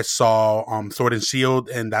I saw Sword and Shield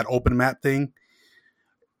and that open map thing,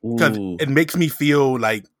 because it makes me feel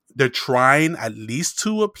like they're trying at least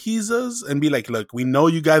to appease us and be like, look, we know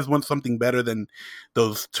you guys want something better than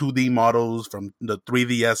those 2D models from the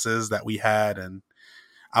 3DSs that we had, and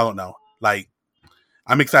I don't know. Like,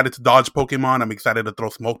 I'm excited to dodge Pokemon. I'm excited to throw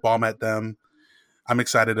Smoke Bomb at them. I'm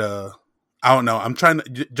excited to, I don't know. I'm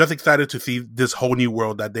just excited to see this whole new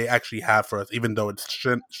world that they actually have for us, even though it's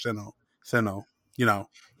Sinnoh,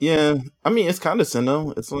 Yeah, I mean, it's kind of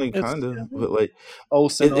Sinnoh. It's like kind of, but like,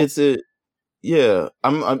 Sinnoh. Yeah.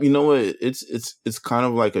 I'm. You know what? It's kind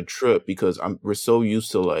of like a trip because we're so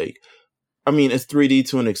used to like. I mean, it's 3D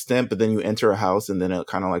to an extent, but then you enter a house and then it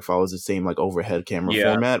kind of like follows the same like overhead camera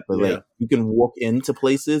format. But like you can walk into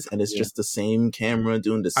places and it's just the same camera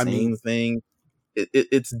doing the same thing.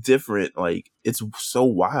 It's different. Like it's so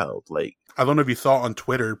wild. Like I don't know if you saw on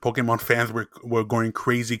Twitter, Pokemon fans were going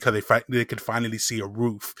crazy because they could finally see a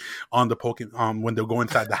roof on the Pokemon when they go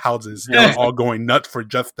inside the houses. They're all going nuts for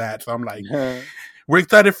just that. So I'm like, we're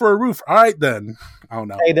excited for a roof. All right, then. I don't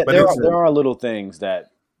know. Hey, there are little things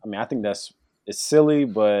that, I mean, I think it's silly,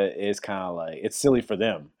 but it's kind of like, it's silly for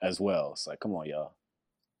them as well. It's like, come on, y'all.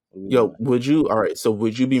 Yo, would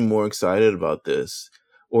you be more excited about this?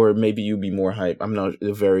 Or maybe you'd be more hype. I'm not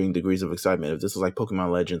varying degrees of excitement. If this was like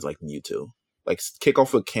Pokemon Legends, like Mewtwo, like kick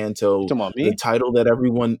off with Kanto, the title that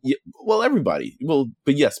everyone, everybody,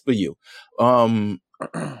 but you,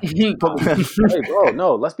 Hey, bro,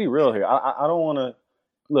 no, let's be real here. I don't want to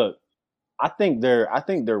look. I think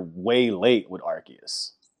they're way late with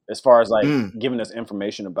Arceus as far as like giving us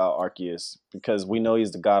information about Arceus, because we know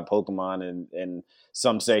he's the god Pokemon, and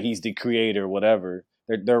some say he's the creator, whatever.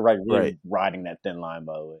 They're like really riding that thin line,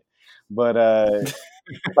 by the way. But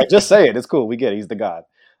like, just say it. It's cool. We get it. He's the god.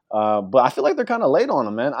 But I feel like they're kind of late on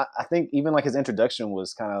him, man. I think even like his introduction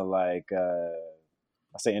was kind of like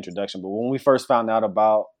I say introduction, but when we first found out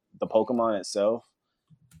about the Pokemon itself,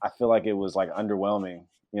 I feel like it was like underwhelming.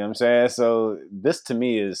 You know what I'm saying? So this to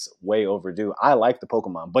me is way overdue. I like the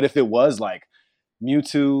Pokemon, but if it was like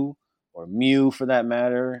Mewtwo or Mew for that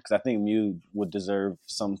matter, because I think Mew would deserve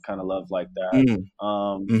some kind of love like that.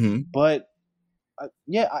 But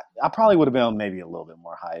I probably would have been maybe a little bit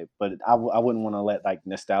more hype, but I wouldn't want to let like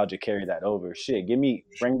nostalgia carry that over. Shit,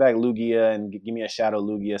 bring back Lugia and give me a Shadow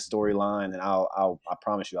Lugia storyline, and I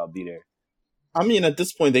promise you I'll be there. I mean, at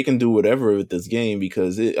this point, they can do whatever with this game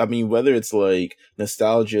because whether it's like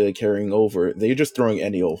nostalgia carrying over, they're just throwing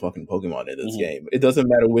any old fucking Pokemon in this game. It doesn't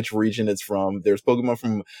matter which region it's from. There's Pokemon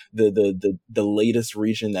from the latest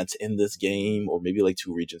region that's in this game, or maybe like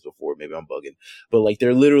 2 regions before. Maybe I'm bugging, but like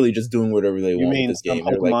they're literally just doing whatever they want with this game.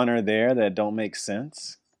 Some Pokemon are there that don't make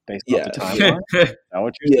sense based off the timeline. Is that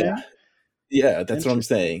what you're saying? Yeah, that's what I'm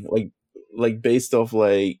saying. Like based off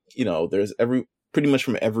there's pretty much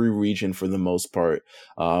from every region for the most part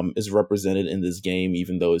is represented in this game,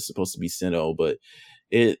 even though it's supposed to be Sinnoh, but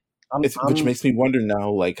which makes me wonder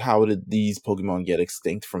now, like, how did these Pokemon get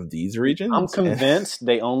extinct from these regions? I'm convinced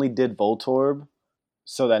they only did Voltorb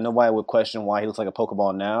so that nobody would question why he looks like a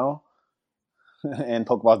Pokeball now. And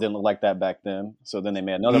Pokeballs didn't look like that back then. So then they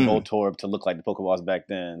made another Voltorb to look like the Pokeballs back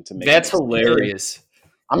then. To make That's hilarious.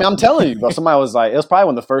 I mean, I'm telling you, bro. Somebody was like, it was probably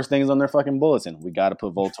one of the first things on their fucking bulletin. We got to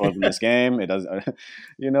put Voltorb in this game. It doesn't, I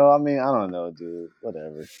mean, I don't know, dude.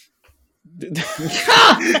 Whatever.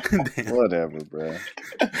 Whatever, bro.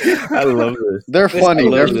 I love this. They're funny.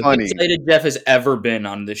 They're funny. Excited Jeff has ever been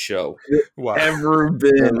on the show. Wow. Ever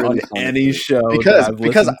been on any show?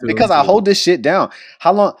 Because I hold this shit down.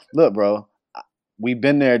 How long? Look, bro. We've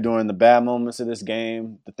been there during the bad moments of this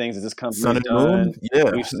game, the things that this company's done.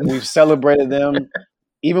 Yeah, we've celebrated them.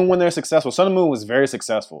 Even when they're successful. Sun and Moon was very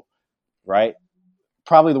successful, right?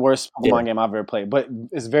 Probably the worst Pokemon game I've ever played, but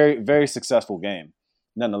it's a very, very successful game,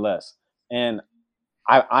 nonetheless. And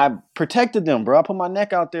I protected them, bro. I put my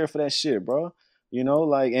neck out there for that shit, bro.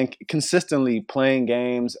 And consistently playing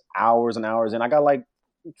games hours and hours. And I got like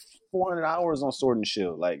 400 hours on Sword and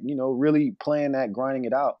Shield. Like, really playing that, grinding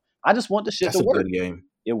it out. I just want the shit to work. That's a good game.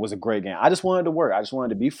 It was a great game. I just wanted it to work. I just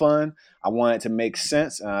wanted it to be fun. I wanted it to make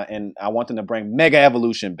sense, and I want them to bring Mega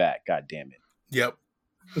Evolution back. God damn it! Yep,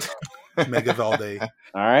 Megas all day. All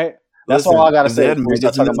right, that's all I gotta say. If they had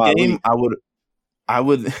Megas in this game, I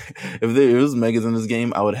would. If there was Megas in this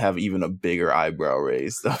game, I would have even a bigger eyebrow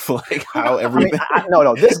raise. Stuff like how everything.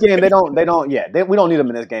 No. This game, they don't. Yeah, we don't need them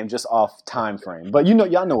in this game just off time frame. But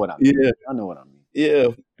y'all know what I mean. Yeah, I know what I mean. Yeah,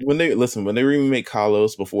 when they remake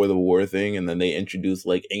Kalos before the war thing, and then they introduce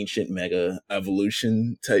like ancient Mega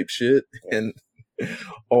Evolution type shit, and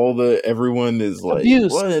everyone is like,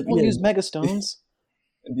 abuse. We don't use Mega Stones.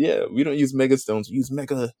 Yeah, we don't use Mega Stones. We use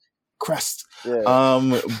Mega Crest. Yeah.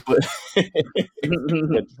 But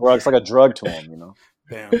it's like a drug to them,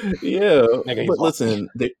 Damn. Yeah, but listen,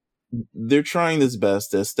 they're trying this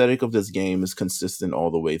best. The aesthetic of this game is consistent all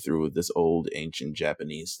the way through with this old ancient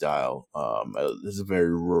Japanese style. This is a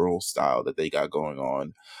very rural style that they got going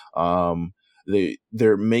on.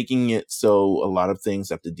 They're making it so a lot of things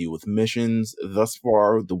have to deal with missions. Thus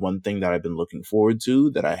far, the one thing that I've been looking forward to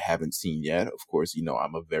that I haven't seen yet, of course,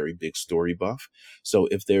 I'm a very big story buff. So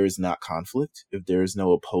if there is not conflict, if there is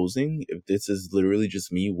no opposing, if this is literally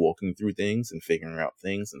just me walking through things and figuring out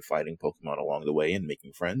things and fighting Pokemon along the way and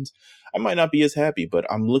making friends, I might not be as happy, but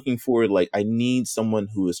I'm looking forward. Like, I need someone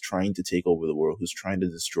who is trying to take over the world, who's trying to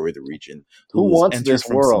destroy the region. Who wants this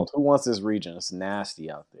world? Who wants this region? It's nasty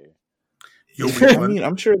out there. I mean,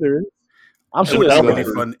 I'm sure there is. I'm sure that would be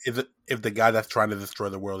fun if the guy that's trying to destroy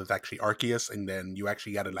the world is actually Arceus, and then you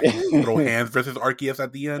actually got to like throw hands versus Arceus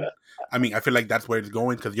at the end. I mean, I feel like that's where it's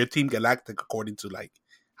going because your Team Galactic, according to like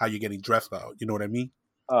how you're getting dressed out. You know what I mean?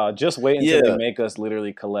 Just wait until they make us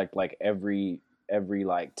literally collect like every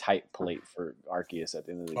like type plate for Arceus at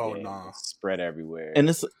the end of the game. Nah. It's spread everywhere, and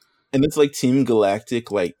it's like Team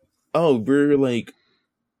Galactic, like, oh, we're like.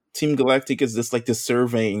 Team Galactic is this like the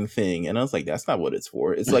surveying thing, and I was like, that's not what it's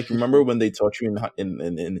for. It's like, remember when they taught you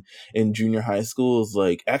in junior high school? It's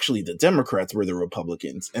like, actually, the Democrats were the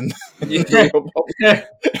Republicans, and and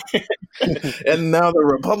now the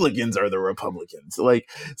Republicans are the Republicans. Like,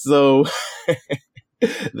 so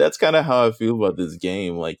that's kind of how I feel about this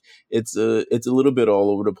game. Like, it's a little bit all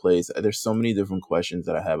over the place. There's so many different questions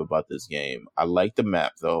that I have about this game. I like the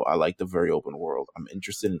map, though. I like the very open world. I'm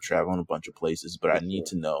interested in traveling a bunch of places, but I need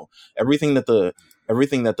to know everything that the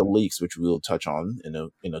leaks, which we'll touch on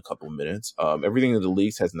in a couple of minutes. Everything that the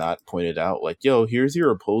leaks has not pointed out, like, yo, here's your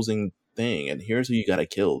opposing thing, and here's who you got to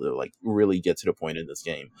kill to like really get to the point in this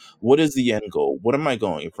game. What is the end goal? What am I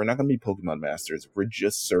going? If we're not going to be Pokemon masters, we're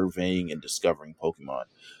just surveying and discovering Pokemon.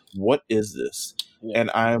 What is this?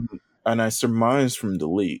 Yeah. And I surmise from the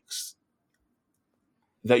leaks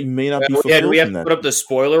that you may not be fulfilled. Yeah, do we have to put up the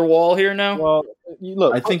spoiler wall here now? Well,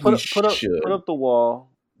 look, I think we should put up the wall.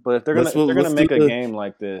 But if they're gonna make a game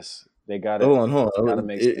like this, they gotta hold on. Gotta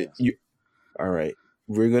make sense. All right.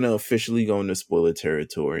 We're going to officially go into spoiler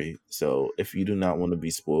territory. So if you do not want to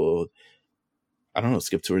be spoiled, I don't know,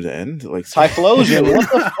 skip towards the end. Like Typhlosion,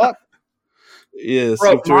 what the fuck? Yeah,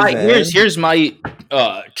 Bro, Suctors here's my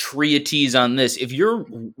treatise on this. If you're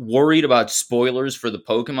worried about spoilers for the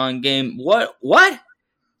Pokemon game, what?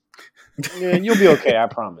 Yeah, you'll be okay. I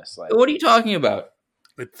promise. Like, What are you talking about?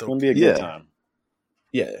 it's gonna be a good time.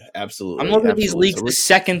 Yeah, absolutely. I'm looking at these leaks the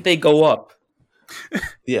second they go up.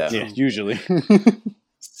 Yeah, usually.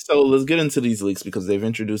 So let's get into these leaks because they've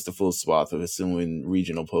introduced a full swath of assuming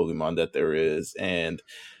regional Pokemon that there is, and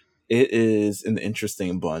it is an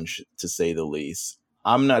interesting bunch to say the least.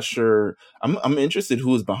 I'm not sure. I'm interested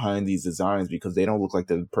who is behind these designs because they don't look like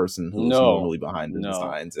the person who's normally behind the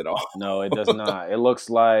designs at all. No, it does not. It looks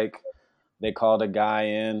like they called a guy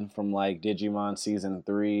in from like Digimon season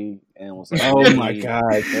 3 and was like, "Oh my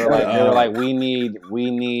god!" They were like, we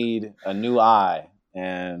need a new eye,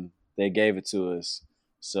 and they gave it to us.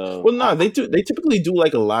 So, well, no, they do. They typically do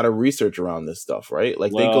like a lot of research around this stuff, right?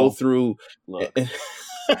 Like they go through. Look,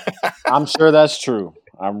 I'm sure that's true.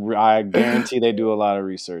 I guarantee they do a lot of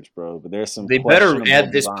research, bro. But there's some. They better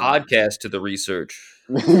add this podcast to the research.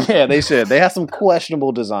 Yeah, they should. They have some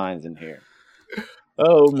questionable designs in here.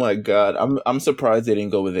 Oh my god, I'm surprised they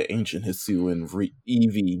didn't go with the ancient Hisuian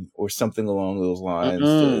Eevee or something along those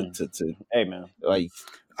lines. To hey man, like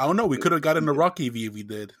I don't know. We could have gotten the Rock Eevee if we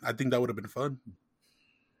did. I think that would have been fun.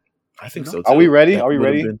 I think so. Too. Are we ready? Are we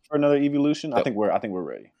ready for another evolution? I think we're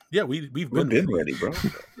ready. Yeah, we've been ready, bro.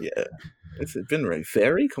 Yeah, it's been ready.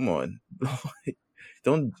 Fairy, come on,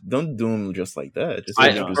 don't do them just like that. Just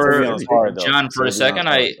John, for a second,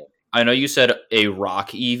 I know you said a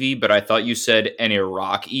rock Eevee, but I thought you said an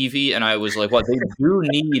Iraq Eevee, and I was like, what? They do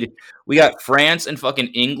need. We got France and fucking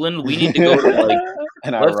England. We need to go to like.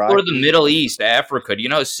 Let's go to the Middle East, Africa. Do you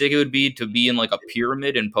know how sick it would be to be in like a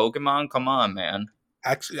pyramid in Pokemon? Come on, man.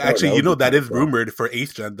 Actually, you know that is rumored for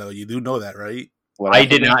 8th Gen, though. You do know that, right? I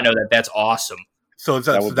did not know that. That's awesome. So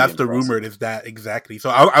that's the rumored. Is that exactly? So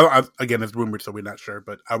I again, it's rumored, so we're not sure.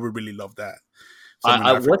 But I would really love that.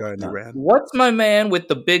 What's my man with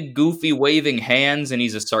the big, goofy, waving hands, and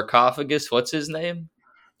he's a sarcophagus? What's his name?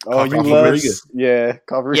 Oh, you love Yeah,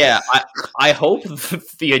 I hope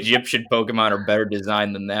the Egyptian Pokemon are better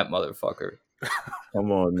designed than that motherfucker.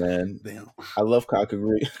 Come on, man. Damn. I love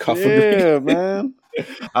Cockagri. Yeah, man.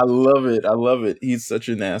 I love it. He's such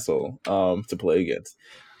an asshole to play against.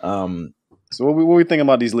 So what we thinking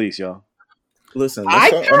about these leaks, y'all? Listen, I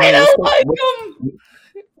don't like them.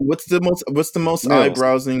 What's the most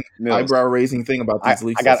eyebrow raising thing about these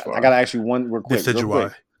leaks? I got actually one real quick.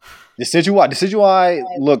 Decidueye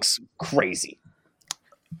looks crazy.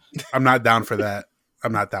 I'm not down for that.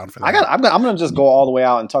 I'm gonna just go all the way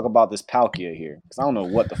out and talk about this Palkia here because I don't know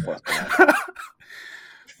what the fuck.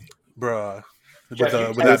 Bruh. With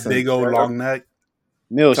that big old long neck.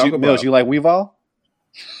 Mills, you like Weavile?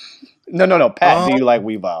 No. Pat, do you like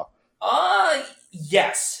Weavile?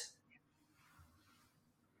 Yes.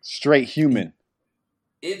 Straight human.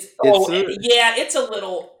 It's a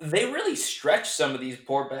little. They really stretch some of these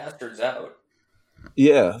poor bastards out.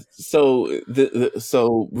 Yeah. So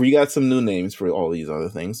so we got some new names for all these other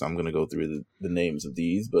things. So I'm going to go through the names of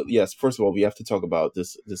these. But yes, first of all, we have to talk about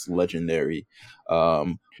this legendary,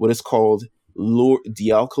 what is called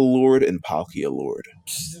Dialga Lord and Palkia Lord.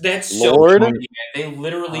 That's Lord? So funny, man. They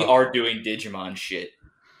literally are doing Digimon shit.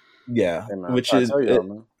 Yeah, which is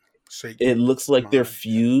it looks like they're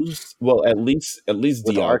fused. Well, at least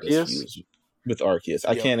Dialga's fused with Arceus.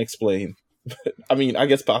 I can't explain. I mean, I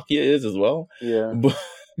guess Palkia is as well. Yeah, but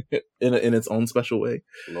in its own special way.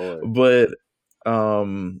 Lord. But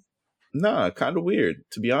kind of weird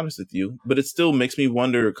to be honest with you. But it still makes me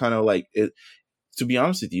wonder, kind of like it. To be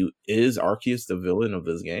honest with you, is Arceus the villain of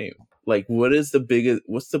this game? Like, what's the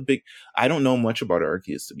big... I don't know much about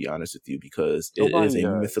Arceus, to be honest with you, because it is a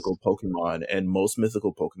mythical Pokemon, and most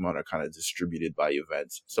mythical Pokemon are kind of distributed by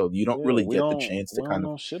events. So you don't really get the chance to kind of... We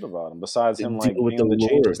don't know shit about him, besides him like being able to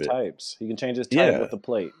change his types. He can change his type with the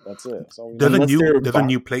plate. That's it. There's a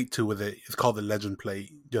new plate, too, with it. It's called the Legend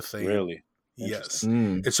Plate. Just saying. Really? Yes.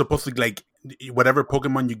 It's supposed to, like, whatever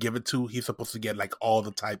Pokemon you give it to, he's supposed to get, like, all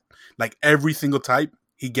the type. Like, every single type,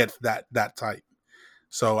 he gets that type.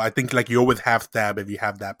 So I think like you're with half stab if you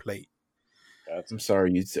have that plate. I'm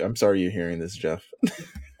sorry you're hearing this, Jeff.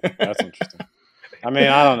 That's interesting. I mean,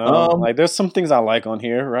 I don't know. Like, there's some things I like on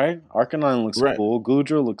here, right? Arcanine looks cool.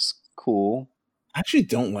 Gudra looks cool. I actually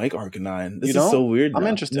don't like Arcanine. This is so weird. I'm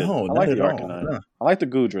interested. No, I like the Arcanine. No. I like the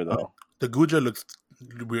Gudra though. The Gudra looks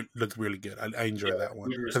really good. I enjoy that one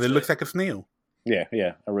because it looks like a snail. Yeah.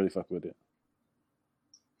 I really fuck with it.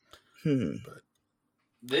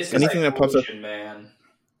 This anything is that pops up, man.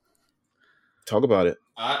 Talk about it.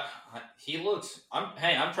 He looks.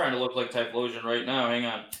 I'm trying to look like Typhlosion right now. Hang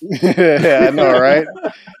on. Yeah, I know, right?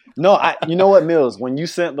 No, you know what, Mills? When you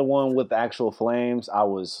sent the one with the actual flames, I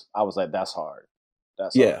was like, that's hard.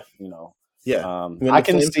 That's Yeah. hard, you know. Yeah. I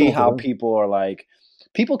can see how people are like,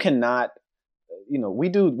 people cannot, you know, we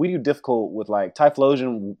do difficult with like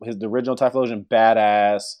Typhlosion, the original Typhlosion,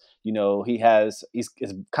 badass. You know, he's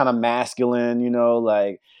kind of masculine, you know,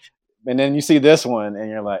 like, and then you see this one and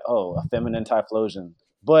you're like, oh, a feminine Typhlosion.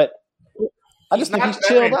 But I just think he's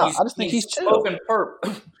chilled out. I just think he's chill. Smoking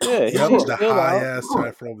perp. Yeah, Yep, he's the chilled high out. ass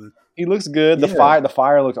Typhlosion. He looks good. The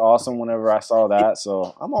fire looked awesome whenever I saw that.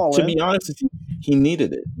 So I'm all in. To be honest with you, he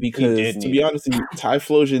needed it because to be honest with you,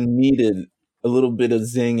 Typhlosion needed a little bit of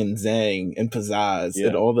zing and zang and pizzazz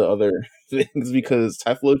and all the other things because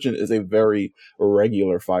Typhlosion is a very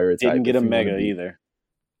regular fire type. Didn't get a mega either.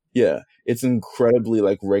 Yeah, it's incredibly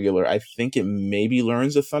like regular. I think it maybe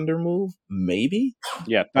learns a thunder move, maybe.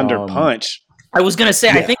 Yeah, thunder punch. I was gonna say,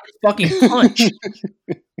 I think it's fucking punch.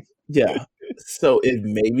 Yeah, so it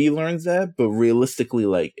maybe learns that, but realistically,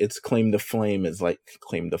 like its claim to flame is like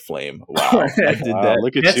claim to flame. Wow, I did that.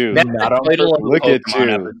 Look at you! Look at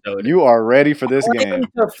you! Episode. You are ready for this game.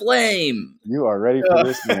 To flame. You are ready for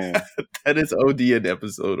this game. That is OD an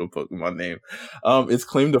episode of Pokemon name. Its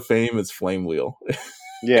claim to fame is Flame Wheel.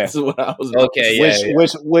 Yeah. That's what I was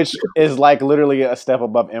which is like literally a step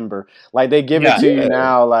above Ember. Like they give it to you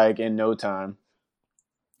now, like in no time.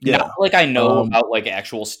 Yeah, not like I know about like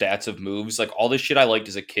actual stats of moves. Like all this shit I liked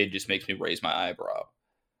as a kid just makes me raise my eyebrow.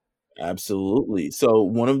 Absolutely. So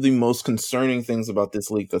one of the most concerning things about this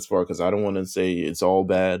leak thus far, because I don't want to say it's all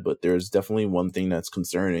bad, but there's definitely one thing that's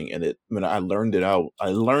concerning, and I learned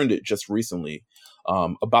it just recently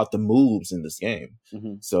about the moves in this game.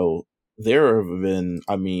 Mm-hmm. So there have been,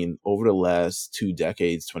 over the last 2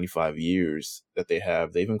 decades, 25 years that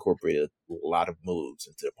they've incorporated a lot of moves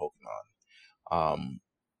into their Pokemon. I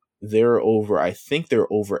think there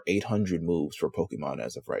are over 800 moves for Pokemon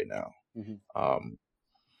as of right now. Mm-hmm.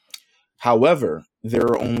 However, there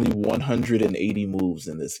are only 180 moves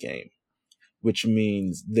in this game, which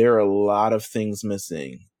means there are a lot of things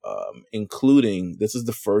missing, including, this is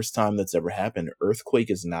the first time that's ever happened,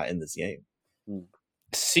 Earthquake is not in this game.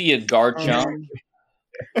 See a Garchomp.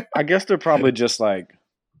 I guess they're probably just like,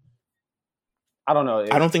 I don't know.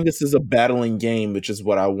 I don't think this is a battling game, which is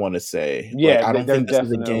what I want to say. Yeah, like, I don't think this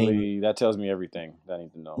is a game. That tells me everything that I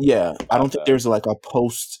need to know. Yeah, I don't think there's like a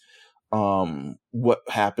post what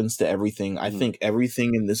happens to everything. I think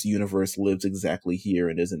everything in this universe lives exactly here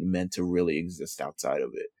and isn't meant to really exist outside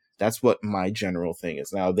of it. That's what my general thing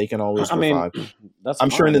is. Now they can always revive. I'm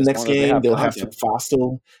sure in the next game they'll have some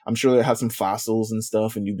fossil. I'm sure they'll have some fossils and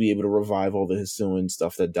stuff, and you'll be able to revive all the Hisuian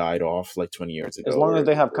stuff that died off like 20 years ago. As long as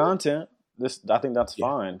they have content. I think that's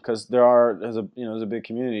fine because there's a big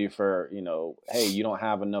community for, hey, you don't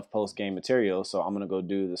have enough post game material, so I'm gonna go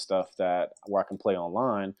do the stuff where I can play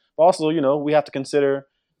online. But also, we have to consider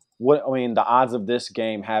the odds of this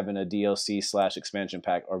game having a DLC / expansion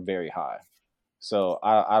pack are very high. So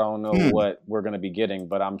I don't know what we're gonna be getting,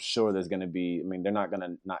 but I'm sure there's gonna be. They're not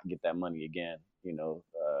gonna not get that money again.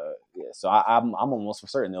 So I'm almost for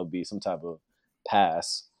certain there'll be some type of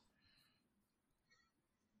pass.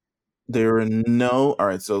 All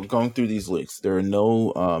right, so going through these leaks, there's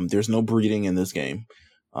no breeding in this game.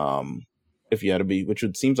 If you had to be, which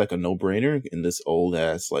would seems like a no-brainer in this old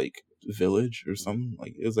ass like village or something.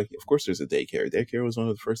 Like it was like, of course there's a daycare. Daycare was one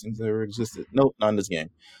of the first things that ever existed. Nope, not in this game.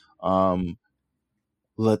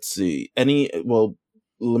 Let's see. Let me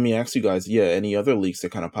ask you guys, any other leaks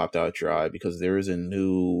that kind of popped out your eye? Because there is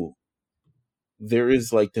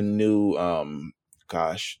like the new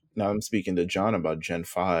gosh, now I'm speaking to John about Gen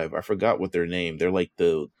 5. I forgot what they're named. They're like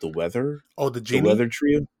the weather. Oh, the genie? The weather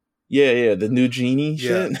trio? Yeah, the new genie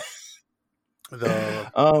shit.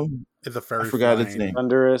 It's a fairy. I forgot its name.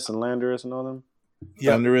 Thunderous and Landorus and all them?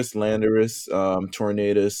 Yep. Thunderous, Landorus,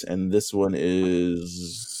 Tornadus, and this one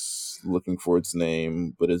is looking for its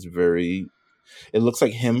name, but it looks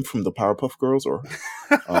like him from the Powerpuff Girls or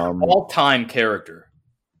all-time character.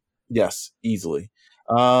 Yes, easily.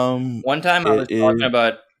 One time I was talking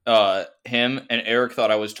about him, and Eric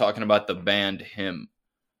thought I was talking about the band Him.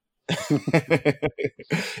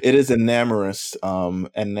 It is Enamorous.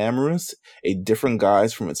 Enamorous, a different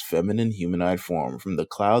guise from its feminine humanoid form. From the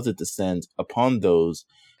clouds it descends upon those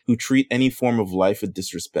who treat any form of life with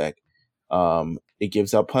disrespect. It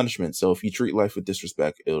gives out punishment. So if you treat life with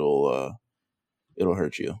disrespect, it'll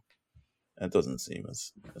hurt you. That doesn't seem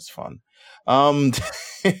as fun.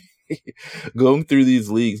 Going through these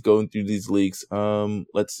leaks.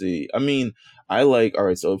 Let's see. I like. All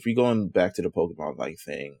right, so if we going back to the Pokemon like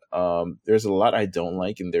thing, there's a lot I don't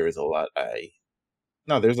like, and there is a lot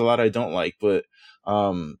there's a lot I don't like, but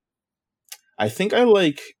I think I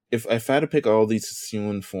like if I had to pick all these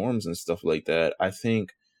human forms and stuff like that. I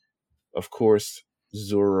think, of course,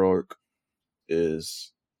 Zoroark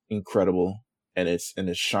is incredible, and it's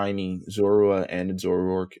shiny. Zorua and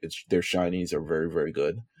Zoroark, their shinies are very, very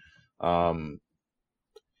good. I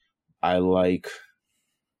like.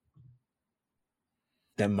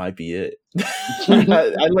 That might be it.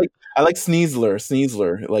 I like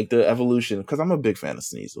Sneasler, like the evolution, because I'm a big fan of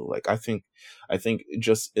Sneasel. Like I think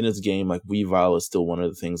just in this game, like Weavile is still one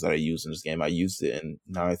of the things that I use in this game. I used it, and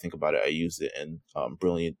now I think about it, I used it in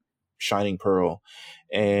Brilliant Shining Pearl,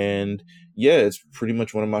 and yeah, it's pretty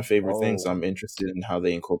much one of my favorite things. I'm interested in how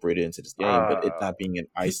they incorporate it into this game, but it not being an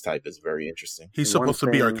ice type is very interesting. He's supposed to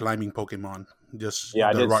be our climbing Pokemon, just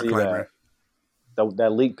I the did rock see climber.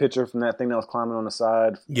 That leak picture from that thing that was climbing on the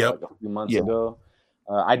side like a few months ago.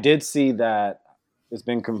 I did see that it's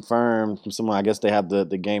been confirmed from someone. I guess they have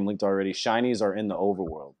the game linked already. Shinies are in the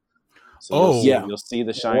overworld. So you'll see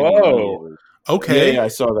the shiny immediately. Okay. Yeah, I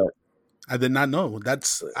saw that. I did not know.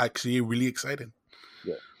 That's actually really exciting.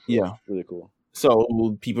 Yeah. Really cool.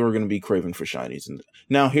 So people are going to be craving for shinies. And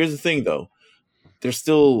now here's the thing, though. There's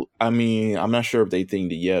still, I'm not sure if they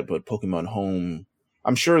think it yet, but Pokemon Home,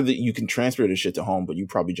 I'm sure that you can transfer this shit to Home, but you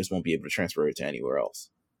probably just won't be able to transfer it to anywhere else.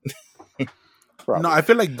 No, I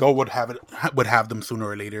feel like Go would have them sooner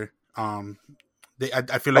or later. I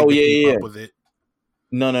feel like they keep up with it.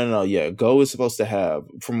 No. Yeah, Go is supposed to have,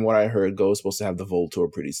 from what I heard, Go is supposed to have the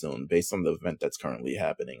Voltorb pretty soon, based on the event that's currently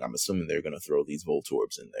happening. I'm assuming they're going to throw these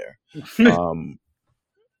Voltorbs in there.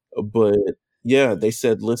 But yeah, they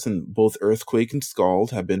said, listen, both Earthquake and Scald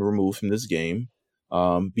have been removed from this game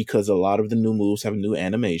because a lot of the new moves have new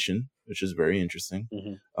animation, which is very interesting.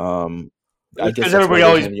 I guess everybody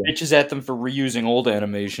always bitches at them for reusing old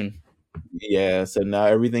animation. Yeah, so now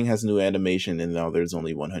everything has new animation, and now there's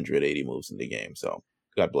only 180 moves in the game. So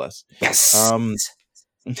God bless. Yes.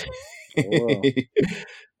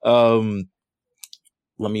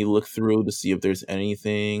 Let me look through to see if there's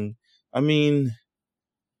anything.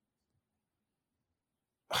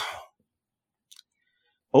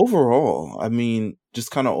 Overall, just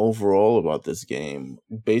kind of overall about this game,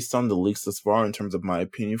 based on the leaks thus far, in terms of my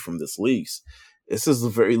opinion from this leaks, this is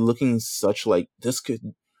looking such like this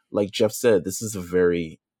could, like Jeff said, this is a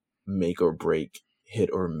very make or break, hit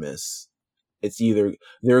or miss. It's either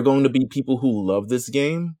there are going to be people who love this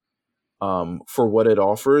game for what it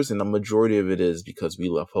offers, and the majority of it is because we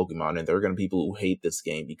love Pokemon, and there are going to be people who hate this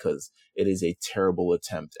game because it is a terrible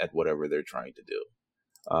attempt at whatever they're trying to do.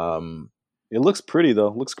 It looks pretty though.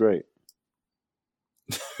 It looks great.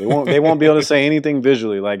 They won't be able to say anything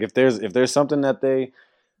visually. Like if there's something that they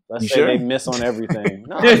they miss on everything.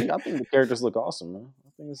 No, I think the characters look awesome, man.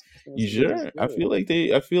 You sure? I feel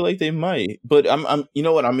like they might. But I'm you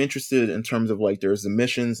know what? I'm interested in terms of like there's the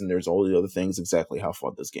missions and there's all the other things, exactly how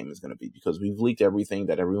fun this game is going to be, because we've leaked everything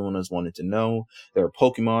that everyone has wanted to know. There are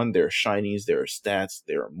Pokemon, there are shinies, there are stats,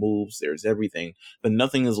 there are moves, there's everything, but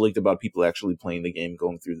nothing is leaked about people actually playing the game,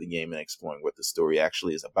 going through the game, and exploring what the story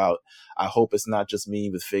actually is about. I hope it's not just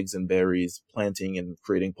me with figs and berries planting and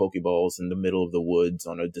creating Pokeballs in the middle of the woods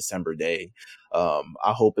on a December day.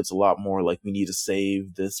 I hope it's a lot more like we need to save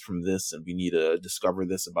this from this and we need to discover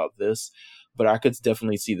this about this. But I could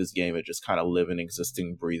definitely see this game as just kind of living,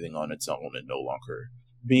 existing, breathing on its own and no longer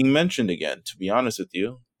being mentioned again, to be honest with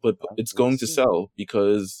you. But it's going to sell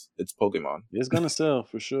because it's Pokemon. It's going to sell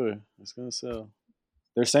for sure. It's going to sell.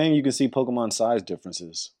 They're saying you can see Pokemon size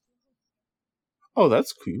differences. Oh,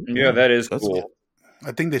 that's cool. Yeah, that is cool. Good.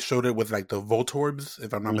 I think they showed it with like the Voltorbs,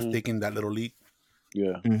 if I'm not mistaken, that little leak.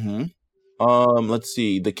 Yeah. Let's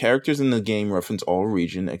see. The characters in the game reference all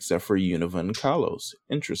region except for Unova and Kalos.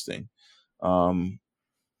 Interesting.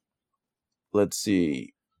 Let's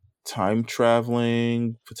see. Time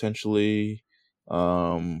traveling, potentially.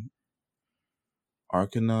 Arcanine.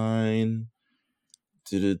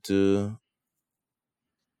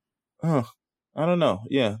 I don't know.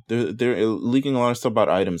 Yeah, they're leaking a lot of stuff about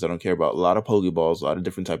items I don't care about. A lot of Pokeballs, a lot of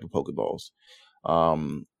different type of Pokeballs.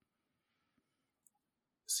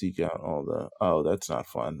 Seek out all the... Oh, that's not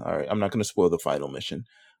fun. All right, I'm not going to spoil the final mission.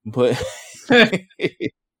 But I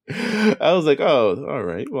was like, oh, all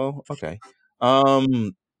right, well, okay.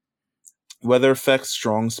 Weather effects,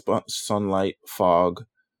 strong sunlight, fog.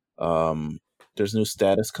 There's new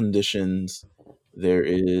status conditions. There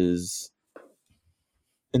is...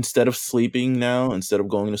 Instead of sleeping now, instead of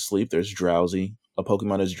going to sleep, there's drowsy. A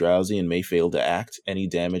Pokemon is drowsy and may fail to act. Any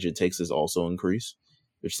damage it takes is also increased,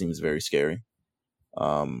 which seems very scary.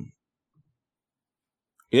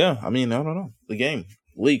 Yeah, I mean, I don't know. The game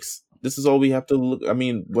leaks. This is all we have to look. I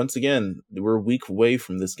mean, once again, we're a week away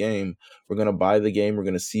from this game. We're gonna buy the game. We're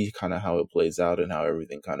gonna see kind of how it plays out and how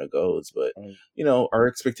everything kind of goes. But our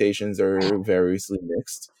expectations are variously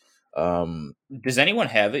mixed. Does anyone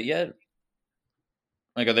have it yet?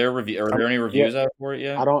 Like, are there any reviews out for it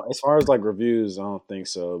yet? I don't. As far as like reviews, I don't think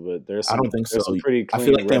so. But there's I don't think so. some pretty I clean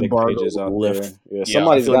feel like the Reddit embargo pages out will lift. there. Yeah,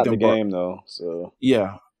 somebody's I feel like got the the game though. So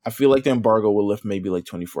yeah, I feel like the embargo will lift maybe like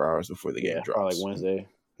 24 hours before the game drops. probably like Wednesday.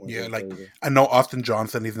 Yeah, like Thursday. I know Austin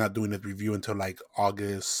Johnson is not doing his review until like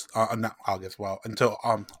August. Not August. Well, until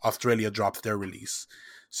Australia drops their release.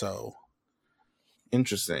 So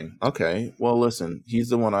interesting. Okay. Well, listen, he's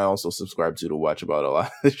the one I also subscribe to watch about a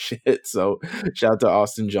lot of shit. So shout out to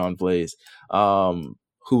Austin John Plays, who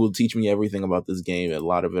will teach me everything about this game. A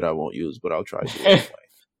lot of it I won't use, but I'll try to anyway.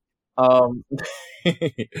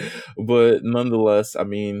 But nonetheless, I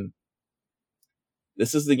mean,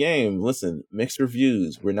 this is the game. Listen, mixed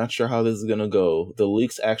reviews. We're not sure how this is gonna go. The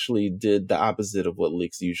leaks actually did the opposite of what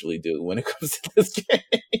leaks usually do when it comes to this game.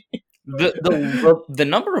 The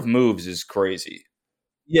number of moves is crazy.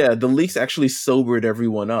 Yeah, the leaks actually sobered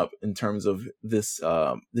everyone up in terms of this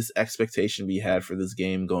this expectation we had for this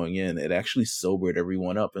game going in. It actually sobered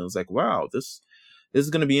everyone up, and it was like, wow, this is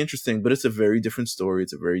going to be interesting. But it's a very different story.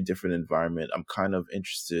 It's a very different environment. I'm kind of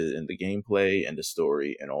interested in the gameplay and the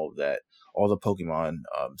story and all of that. All the Pokemon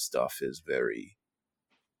stuff is very.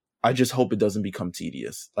 I just hope it doesn't become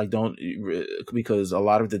tedious. Like, because a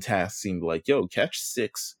lot of the tasks seemed like, yo, catch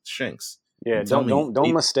 6 Shinx. Yeah,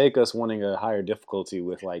 don't mistake us wanting a higher difficulty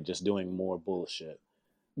with like just doing more bullshit.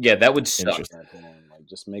 Yeah, that would suck. Like,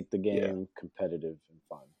 just make the game competitive and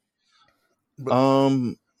fun.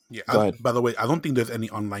 But, yeah. By the way, I don't think there's any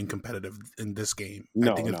online competitive in this game.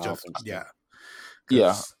 I think it's just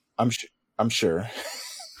yeah. I'm sure.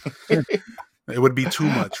 It would be too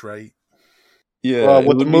much, right? Yeah, well,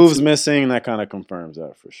 with the moves missing, that kind of confirms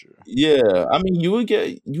that for sure. Yeah, I mean, you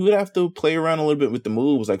would have to play around a little bit with the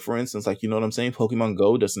moves. Like, for instance, like, you know what I'm saying? Pokemon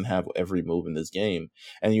Go doesn't have every move in this game,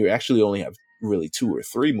 and you actually only have really 2 or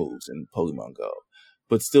 3 moves in Pokemon Go.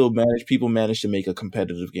 But still, people manage to make a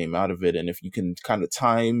competitive game out of it. And if you can kind of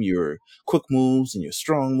time your quick moves and your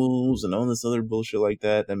strong moves and all this other bullshit like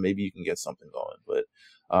that, then maybe you can get something going. But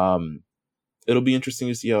it'll be interesting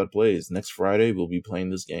to see how it plays. Next Friday, we'll be playing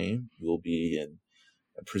this game. We'll be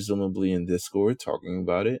presumably in Discord talking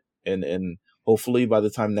about it. And hopefully by the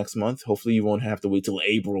time next month, hopefully you won't have to wait till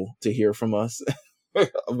April to hear from us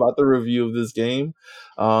about the review of this game.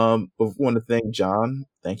 But I want to thank John.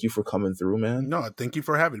 Thank you for coming through, man. No, thank you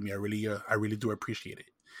for having me. I really do appreciate it.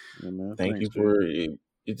 Yeah, man. Thank you for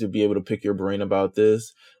to be able to pick your brain about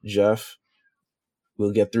this. Jeff,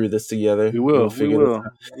 we'll get through this together. We will, bro.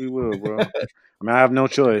 I mean, I have no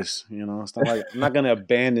choice. You know, it's not like I'm not gonna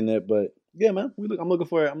abandon it, but yeah, man. I'm looking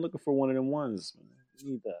for one of them ones.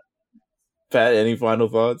 We need that. Pat, any final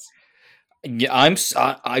thoughts? Yeah,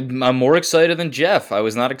 I'm more excited than Jeff. I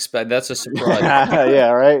was not expect. That's a surprise. Yeah,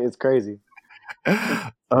 right. It's crazy.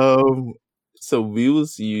 So we will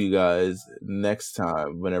see you guys next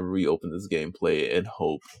time whenever we open this gameplay, and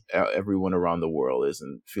hope everyone around the world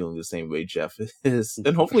isn't feeling the same way Jeff is.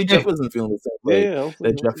 And hopefully Jeff isn't feeling the same way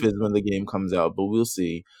that Jeff is when the game comes out, but we'll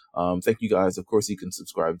see. Thank you guys. Of course, you can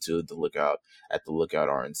subscribe to The Lookout at The Lookout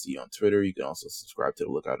RNC on Twitter. You can also subscribe to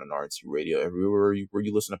The Lookout on RNC Radio everywhere where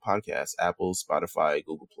you listen to podcasts, Apple, Spotify,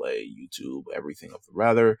 Google Play, YouTube, everything of the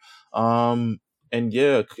rather. And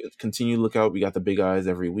yeah, continue to look out. We got the big eyes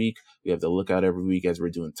every week. We have the lookout every week as we're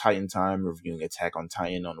doing Titan Time, reviewing Attack on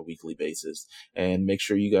Titan on a weekly basis. And make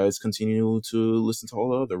sure you guys continue to listen to all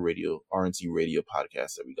the other RNC radio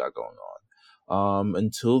podcasts that we got going on.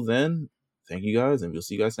 Until then, thank you guys, and we'll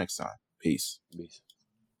see you guys next time. Peace.